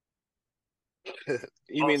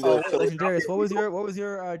 You mean Oh, the Legendarius, what was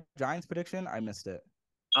your Giants prediction? I missed it.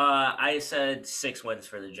 I said 6 wins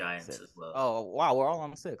for the Giants 6. as well. Oh wow, we're all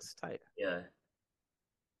on 6. Tight. Yeah.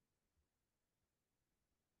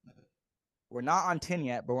 We're not on 10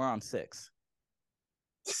 yet, but we're on 6.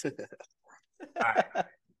 All right.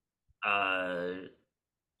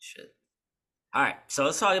 Shit. All right. So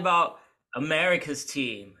let's talk about America's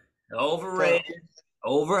team. Overrated,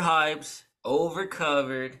 overhyped,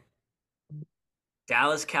 overcovered.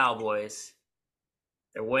 Dallas Cowboys.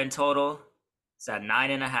 Their win total is at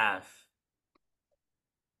 9.5.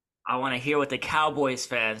 I want to hear what the Cowboys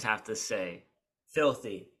fans have to say.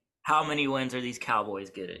 Philthy, how many wins are these Cowboys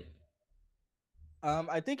getting?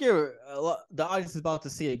 I think the audience is about to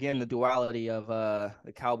see again the duality of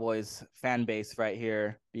the Cowboys fan base right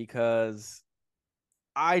here, because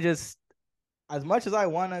I just, as much as I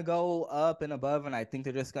want to go up and above, and I think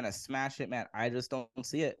they're just gonna smash it, man, I just don't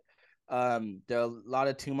see it. There are a lot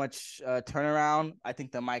of too much turnaround. I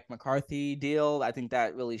think the Mike McCarthy deal, I think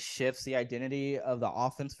that really shifts the identity of the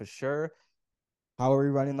offense for sure. How are we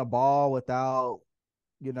running the ball without,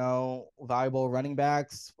 valuable running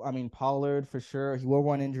backs? I mean, Pollard for sure. He will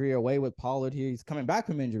one injury away with Pollard here. He's coming back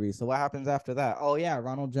from injury. So what happens after that? Oh yeah,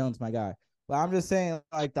 Ronald Jones, my guy. But I'm just saying,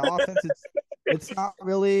 like, the offense, it's not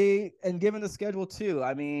really, and given the schedule too.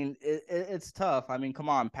 I mean, it's tough. I mean, come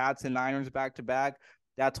on, Pats and Niners back to back.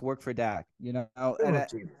 That's work for Dak, and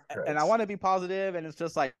I want to be positive, and it's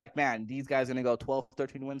just like, man, these guys are gonna go 12,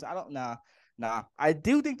 13 wins. I don't know. Nah, I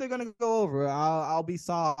do think they're gonna go over. I'll be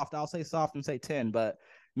soft. I'll say soft and say 10. But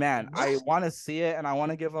man, I want to see it and I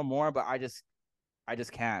want to give them more, but I just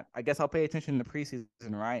can't. I guess I'll pay attention in the preseason,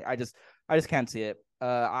 right? I just can't see it.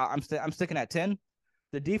 I'm sticking at 10.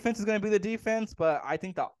 The defense is going to be the defense, but I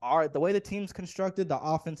think the way the team's constructed, the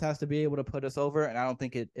offense has to be able to put us over, and I don't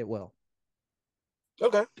think it will.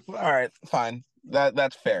 Okay, all right, fine.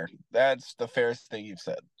 That's fair. That's the fairest thing you've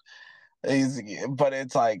said. But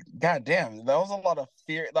it's like, god damn, that was a lot of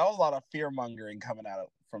fear. That was a lot of fear mongering coming out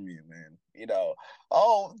from you, man.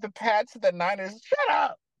 Oh, the Pats and the Niners. Shut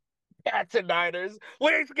up, Pats and Niners. We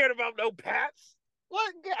ain't scared about no Pats.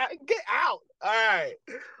 Look, get out. All right,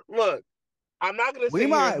 look, I'm not gonna say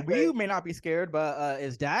we may not be scared, but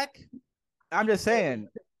is Dak? I'm just saying.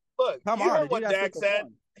 Look, come you on, heard what Dak said.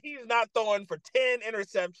 He's not throwing for 10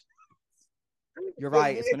 interceptions. You're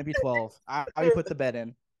right. It's gonna be 12. I already put the bet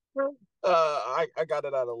in. I got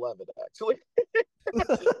it at 11 actually.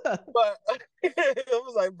 But it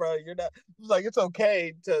was like, bro, you're not. It was like, it's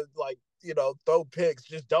okay to, like, throw picks.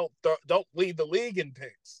 Just don't lead the league in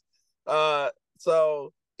picks.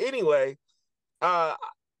 So anyway, I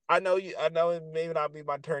know it may not be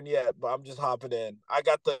my turn yet, but I'm just hopping in. I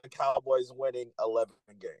got the Cowboys winning 11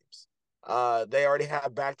 games. They already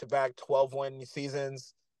have back-to-back 12-win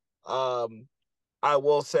seasons. I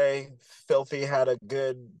will say Philthy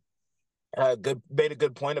made a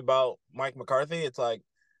good point about Mike McCarthy. It's like,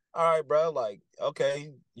 all right, bro, like,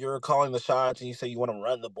 okay, you're calling the shots and you say you want to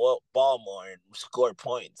run the ball more and score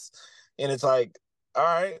points. And it's like, all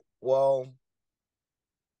right, well,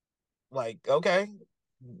 like, okay,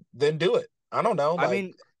 then do it. I don't know. I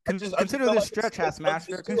mean, consider this stretch,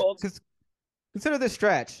 Hassmaster. Consider this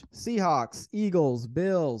stretch: Seahawks, Eagles,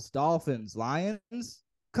 Bills, Dolphins, Lions.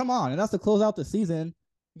 Come on, and that's to close out the season.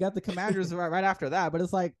 You got the Commanders right after that, but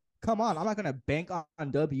it's like, come on, I'm not gonna bank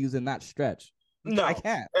on W's in that stretch. No, I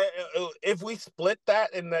can't. If we split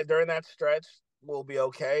that during that stretch, we'll be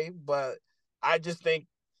okay. But I just think,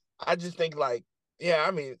 like, yeah,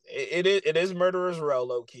 I mean, it is murderer's row,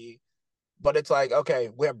 low key. But it's like,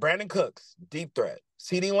 okay, we have Brandon Cooks, deep threat.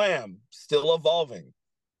 CeeDee Lamb, still evolving.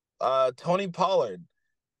 Tony Pollard,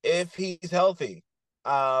 if he's healthy,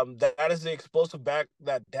 that is the explosive back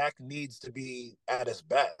that Dak needs to be at his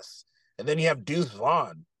best. And then you have Deuce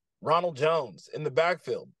Vaughn, Ronald Jones in the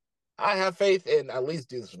backfield. I have faith in at least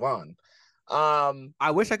Deuce Vaughn.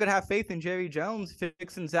 I wish I could have faith in Jerry Jones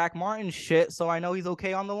fixing Zach Martin's shit, so I know he's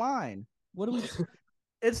okay on the line. What do we?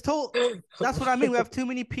 That's what I mean. We have too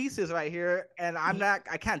many pieces right here, and I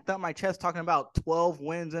can't thump my chest talking about 12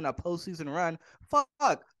 wins in a postseason run.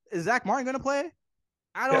 Fuck, is Zach Martin gonna play?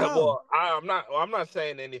 I don't know. Well, I'm not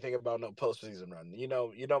saying anything about no postseason run.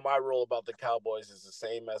 My rule about the Cowboys is the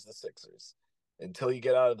same as the Sixers. Until you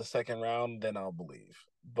get out of the second round, then I'll believe.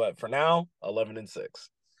 But for now, 11-6.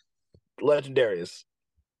 Legendarius,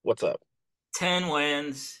 what's up? 10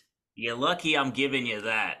 wins. You're lucky I'm giving you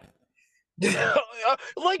that.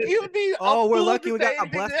 Like, you'd be. Oh, we're lucky we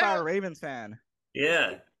got blessed by a Ravens fan.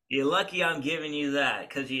 Yeah. You're lucky I'm giving you that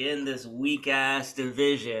because you're in this weak-ass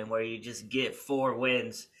division where you just get 4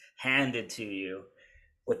 wins handed to you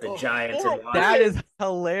with the Giants and Washington. That is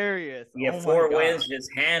hilarious. Yeah, 4 wins just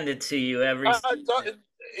handed to you every season.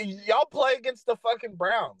 Y'all play against the fucking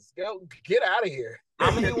Browns. Get out of here.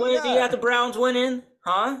 How many wins do you have the Browns winning?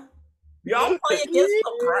 Huh? Y'all play against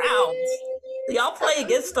the Browns. Y'all play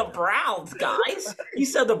against the Browns, guys. You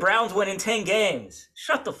said the Browns win in 10 games.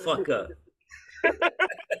 Shut the fuck up.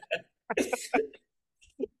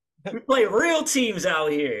 We play real teams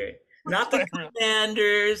out here. Not the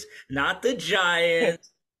Commanders, not the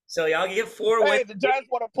Giants. So y'all get 4 Hey, wins. the Giants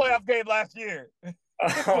won a playoff game last year.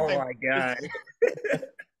 Oh my god.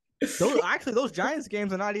 Those Giants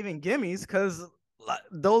games are not even gimmies because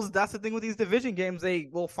that's the thing with these division games. They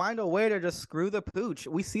will find a way to just screw the pooch.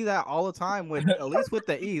 We see that all the time with at least with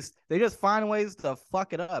the East. They just find ways to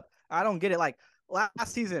fuck it up. I don't get it. Like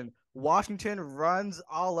last season, Washington runs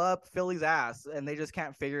all up Philly's ass and they just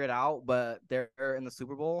can't figure it out, but they're in the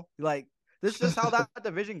Super Bowl. Like this is just how that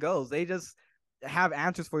division goes. They just have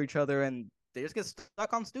answers for each other and they just get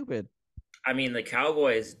stuck on stupid. I mean, the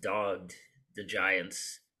Cowboys dogged the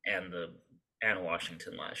Giants and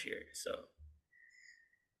Washington last year. So,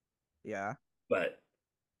 Yeah. but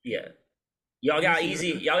yeah, y'all got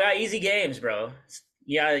easy games, bro.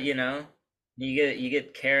 Yeah, you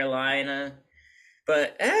get Carolina,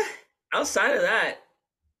 but outside of that,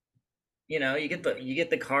 you get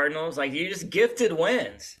the Cardinals. Like you just gifted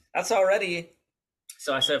wins. That's already.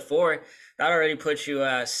 So I said 4. That already puts you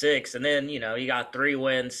at 6, and then you got 3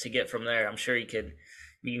 wins to get from there. I'm sure you can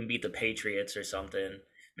beat the Patriots or something.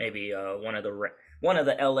 Maybe one of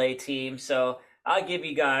the LA teams. So I'll give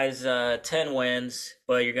you guys 10 wins,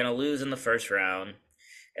 but you're gonna lose in the first round,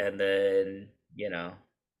 and then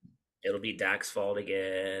it'll be Dak's fault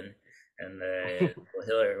again, and then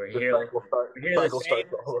we're here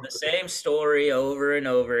the same story over and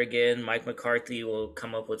over again. Mike McCarthy will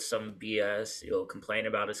come up with some BS. He'll complain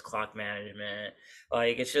about his clock management.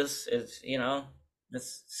 Like it's it's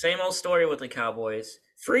same old story with the Cowboys.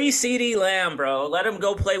 Free CeeDee Lamb, bro. Let him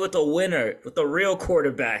go play with the winner, with the real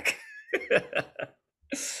quarterback.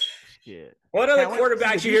 Shit. What other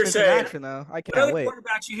quarterbacks you hear saying? Action, though. I What can't other wait.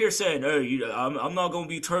 quarterbacks you hear saying, "Hey, I'm not gonna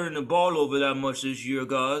be turning the ball over that much this year,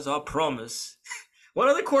 guys. I promise." What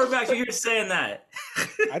other quarterbacks you hear saying that?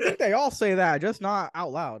 I think they all say that, just not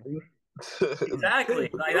out loud. Exactly.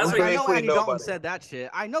 Like that's what I know Andy nobody. Dalton said that shit.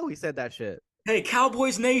 I know he said that shit. Hey,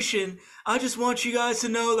 Cowboys Nation, I just want you guys to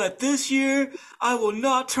know that this year I will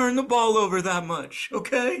not turn the ball over that much,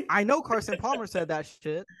 okay? I know Carson Palmer said that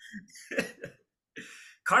shit.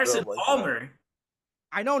 Carson Palmer. God.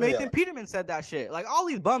 I know Nathan Peterman said that shit. Like all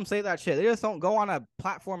these bums say that shit. They just don't go on a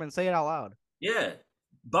platform and say it out loud. Yeah.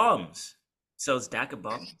 Bums. So is Dak a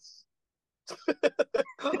bum?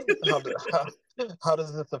 How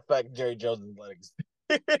does this affect Jerry Jones' legs?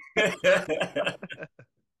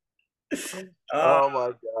 Oh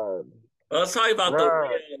my god. Let's talk about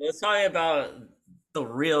the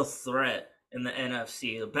real threat in the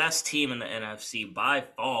NFC. The best team in the NFC by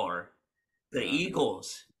far, the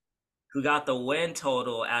Eagles, who got the win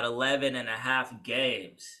total at 11.5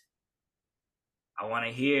 games. I want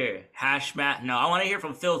to hear I want to hear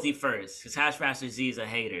from Philthy first, because Hashmaster Z is a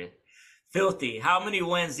hater. Philthy, how many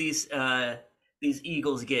wins these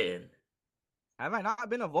Eagles getting? Have I not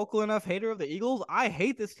been a vocal enough hater of the Eagles? I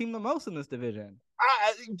hate this team the most in this division.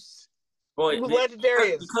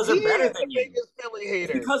 Legendary. Because they're better than you. Biggest Philly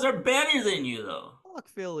hater. Because they're better than you, though. Fuck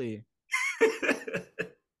Philly.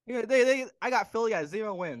 I got Philly at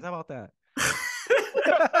 0 wins. How about that?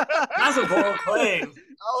 That's a bold claim.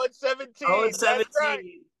 0-17. 0-17. Right.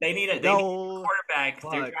 They need a quarterback.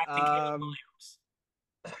 They're drafting Caleb Williams.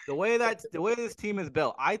 The way this team is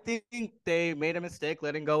built, I think they made a mistake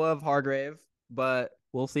letting go of Hargrave, but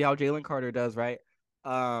we'll see how Jalen Carter does, right?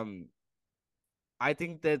 I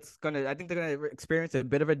think they're gonna experience a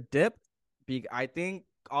bit of a dip. I think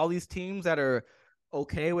all these teams that are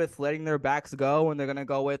okay with letting their backs go and they're gonna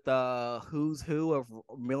go with who's who of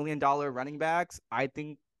 $1 million running backs, I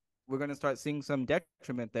think we're gonna start seeing some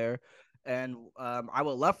detriment there. And I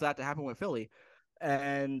would love for that to happen with Philly.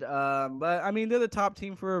 And but I mean they're the top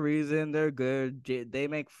team for a reason. They're good.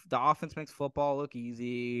 The offense makes football look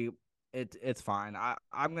easy. It's fine.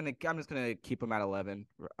 I'm just gonna keep them at 11.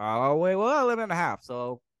 Oh wait, well 11.5.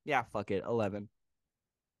 So yeah, fuck it, 11.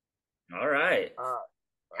 All right.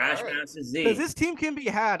 Hashmaster Z. Because this team can be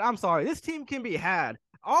had. I'm sorry, this team can be had.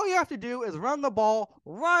 All you have to do is run the ball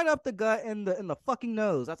right up the gut in the fucking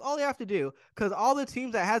nose. That's all you have to do. Because all the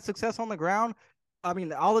teams that had success on the ground, I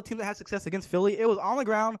mean, all the teams that had success against Philly, it was on the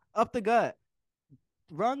ground, up the gut.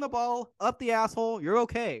 Run the ball up the asshole. You're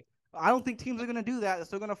okay. I don't think teams are going to do that. They're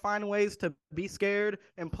still going to find ways to be scared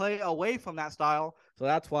and play away from that style. So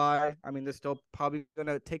that's why, I mean, they're still probably going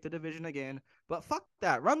to take the division again. But fuck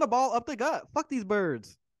that. Run the ball up the gut. Fuck these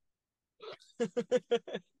birds.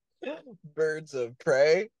 Birds of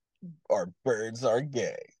prey or birds are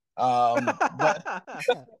gay. But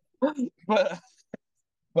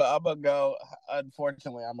I'm gonna go.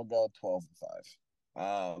 Unfortunately, I'm gonna go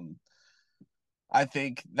 12-5. I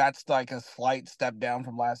think that's like a slight step down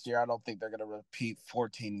from last year. I don't think they're gonna repeat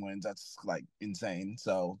 14 wins. That's like insane.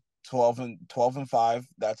 So 12-5,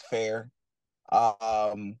 that's fair.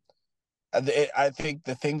 Um, I think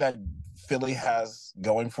the thing that Philly has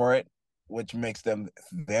going for it, which makes them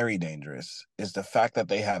very dangerous, is the fact that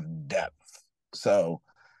they have depth. So,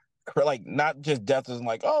 like, not just depth as in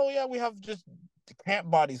like, oh yeah, we have just camp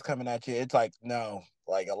bodies coming at you. It's like, no,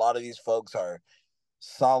 like a lot of these folks are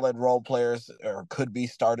solid role players or could be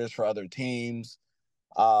starters for other teams.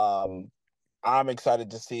 Um, I'm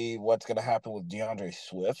excited to see what's going to happen with DeAndre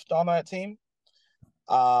Swift on that team.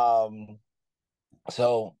 Um,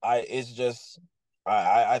 so it's just,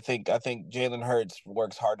 I think Jalen Hurts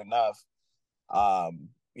works hard enough,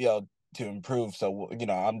 you know, to improve. So, you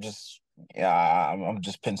know, I'm just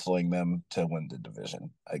penciling them to win the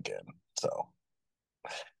division again. So,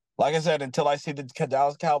 like I said, until I see the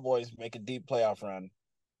Dallas Cowboys make a deep playoff run,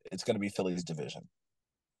 it's going to be Philly's division.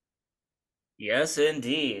 Yes,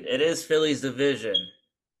 indeed. It is Philly's division.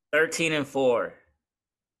 13-4.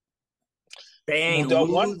 They ain't A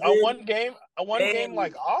losing. one They game ain't,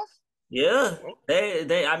 like off. yeah.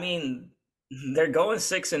 They I mean, they're going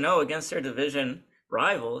 6-0 against their division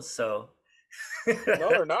rivals, so No,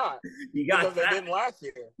 they're not, you because got they that. didn't last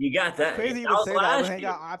year. You got That's that. crazy you That would was say that when last they year.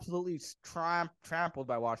 got absolutely trampled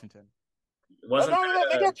by Washington. Wasn't No,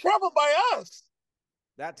 they got troubled by us.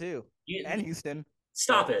 That too, you, and Houston.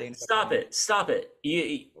 Stop But they it. ended up Stop winning. it. Stop it.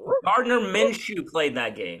 Gardner Minshew played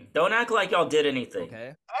that game. Don't act like y'all did anything.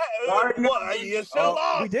 Okay. Gardner What? You still Minshew. Oh,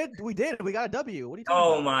 lost. we did. We got a W. What are you talking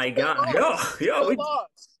Oh about? my Still God. lost. We Still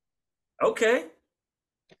lost. okay.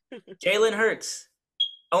 Jalen Hurts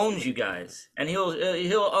owns you guys, and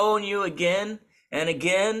he'll own you again and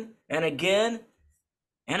again and again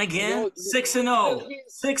and again. 6-0.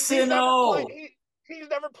 Six He's and never played. zero. He's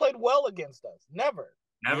never played well against us. Never.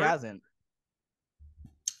 He Never. hasn't.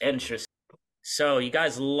 Interesting. So you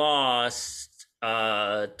guys lost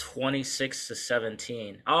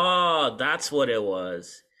 26-17. Oh, that's what it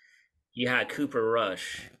was. You had Cooper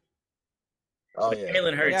Rush. Oh But yeah.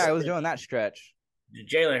 Jalen Hurts Yeah, it was during that stretch.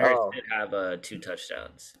 Oh. did have 2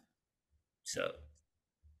 touchdowns. So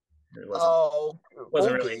it Oh. Okay.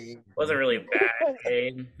 wasn't really a bad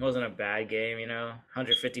game. It wasn't a bad game,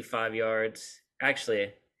 155 yards.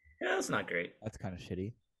 Actually, yeah, that's not great. That's kind of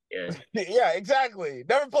shitty. Yeah. Yeah. Exactly.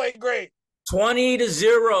 Never played great.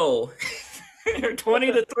 20-0. Or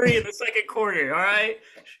 20-3 in the second quarter, all right?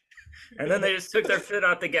 And then they just took their foot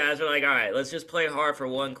off the gas. They're like, all right, let's just play hard for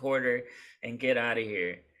one quarter and get out of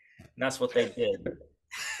here. And that's what they did.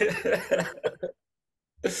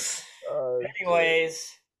 Anyways,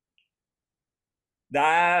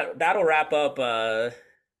 that'll wrap up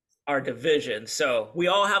our division. So we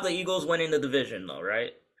all have the Eagles winning the division, though,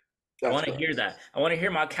 right? I want to hear that. I want to hear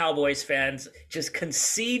my Cowboys fans just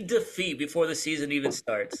concede defeat before the season even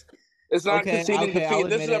starts. It's not Okay, conceding okay, defeat. I'll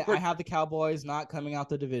admit it. I have the Cowboys not coming out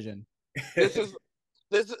the division.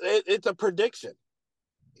 It's a prediction.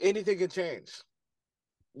 Anything can change.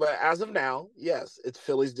 But as of now, yes, it's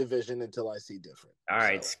Philly's division until I see different. All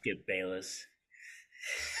right, Skip Bayless.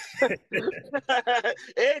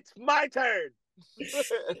 It's my turn.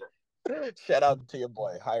 Shout out to your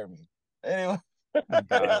boy. Hire me. Anyway. Oh,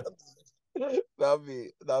 God.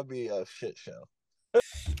 that'll be a shit show.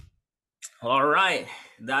 All right,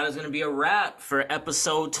 that is going to be a wrap for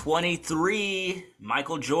episode 23.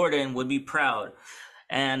 Michael Jordan would be proud.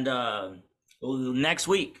 And next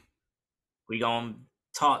week, we going to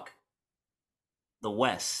talk the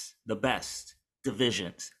West, the best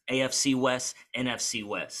divisions, AFC West, NFC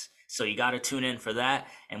West. So you got to tune in for that.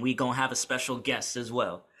 And we going to have a special guest as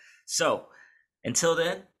well. So until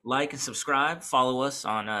then, like and subscribe. Follow us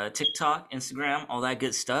on TikTok, Instagram, all that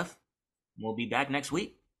good stuff. We'll be back next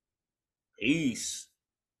week. Peace.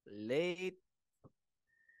 Late.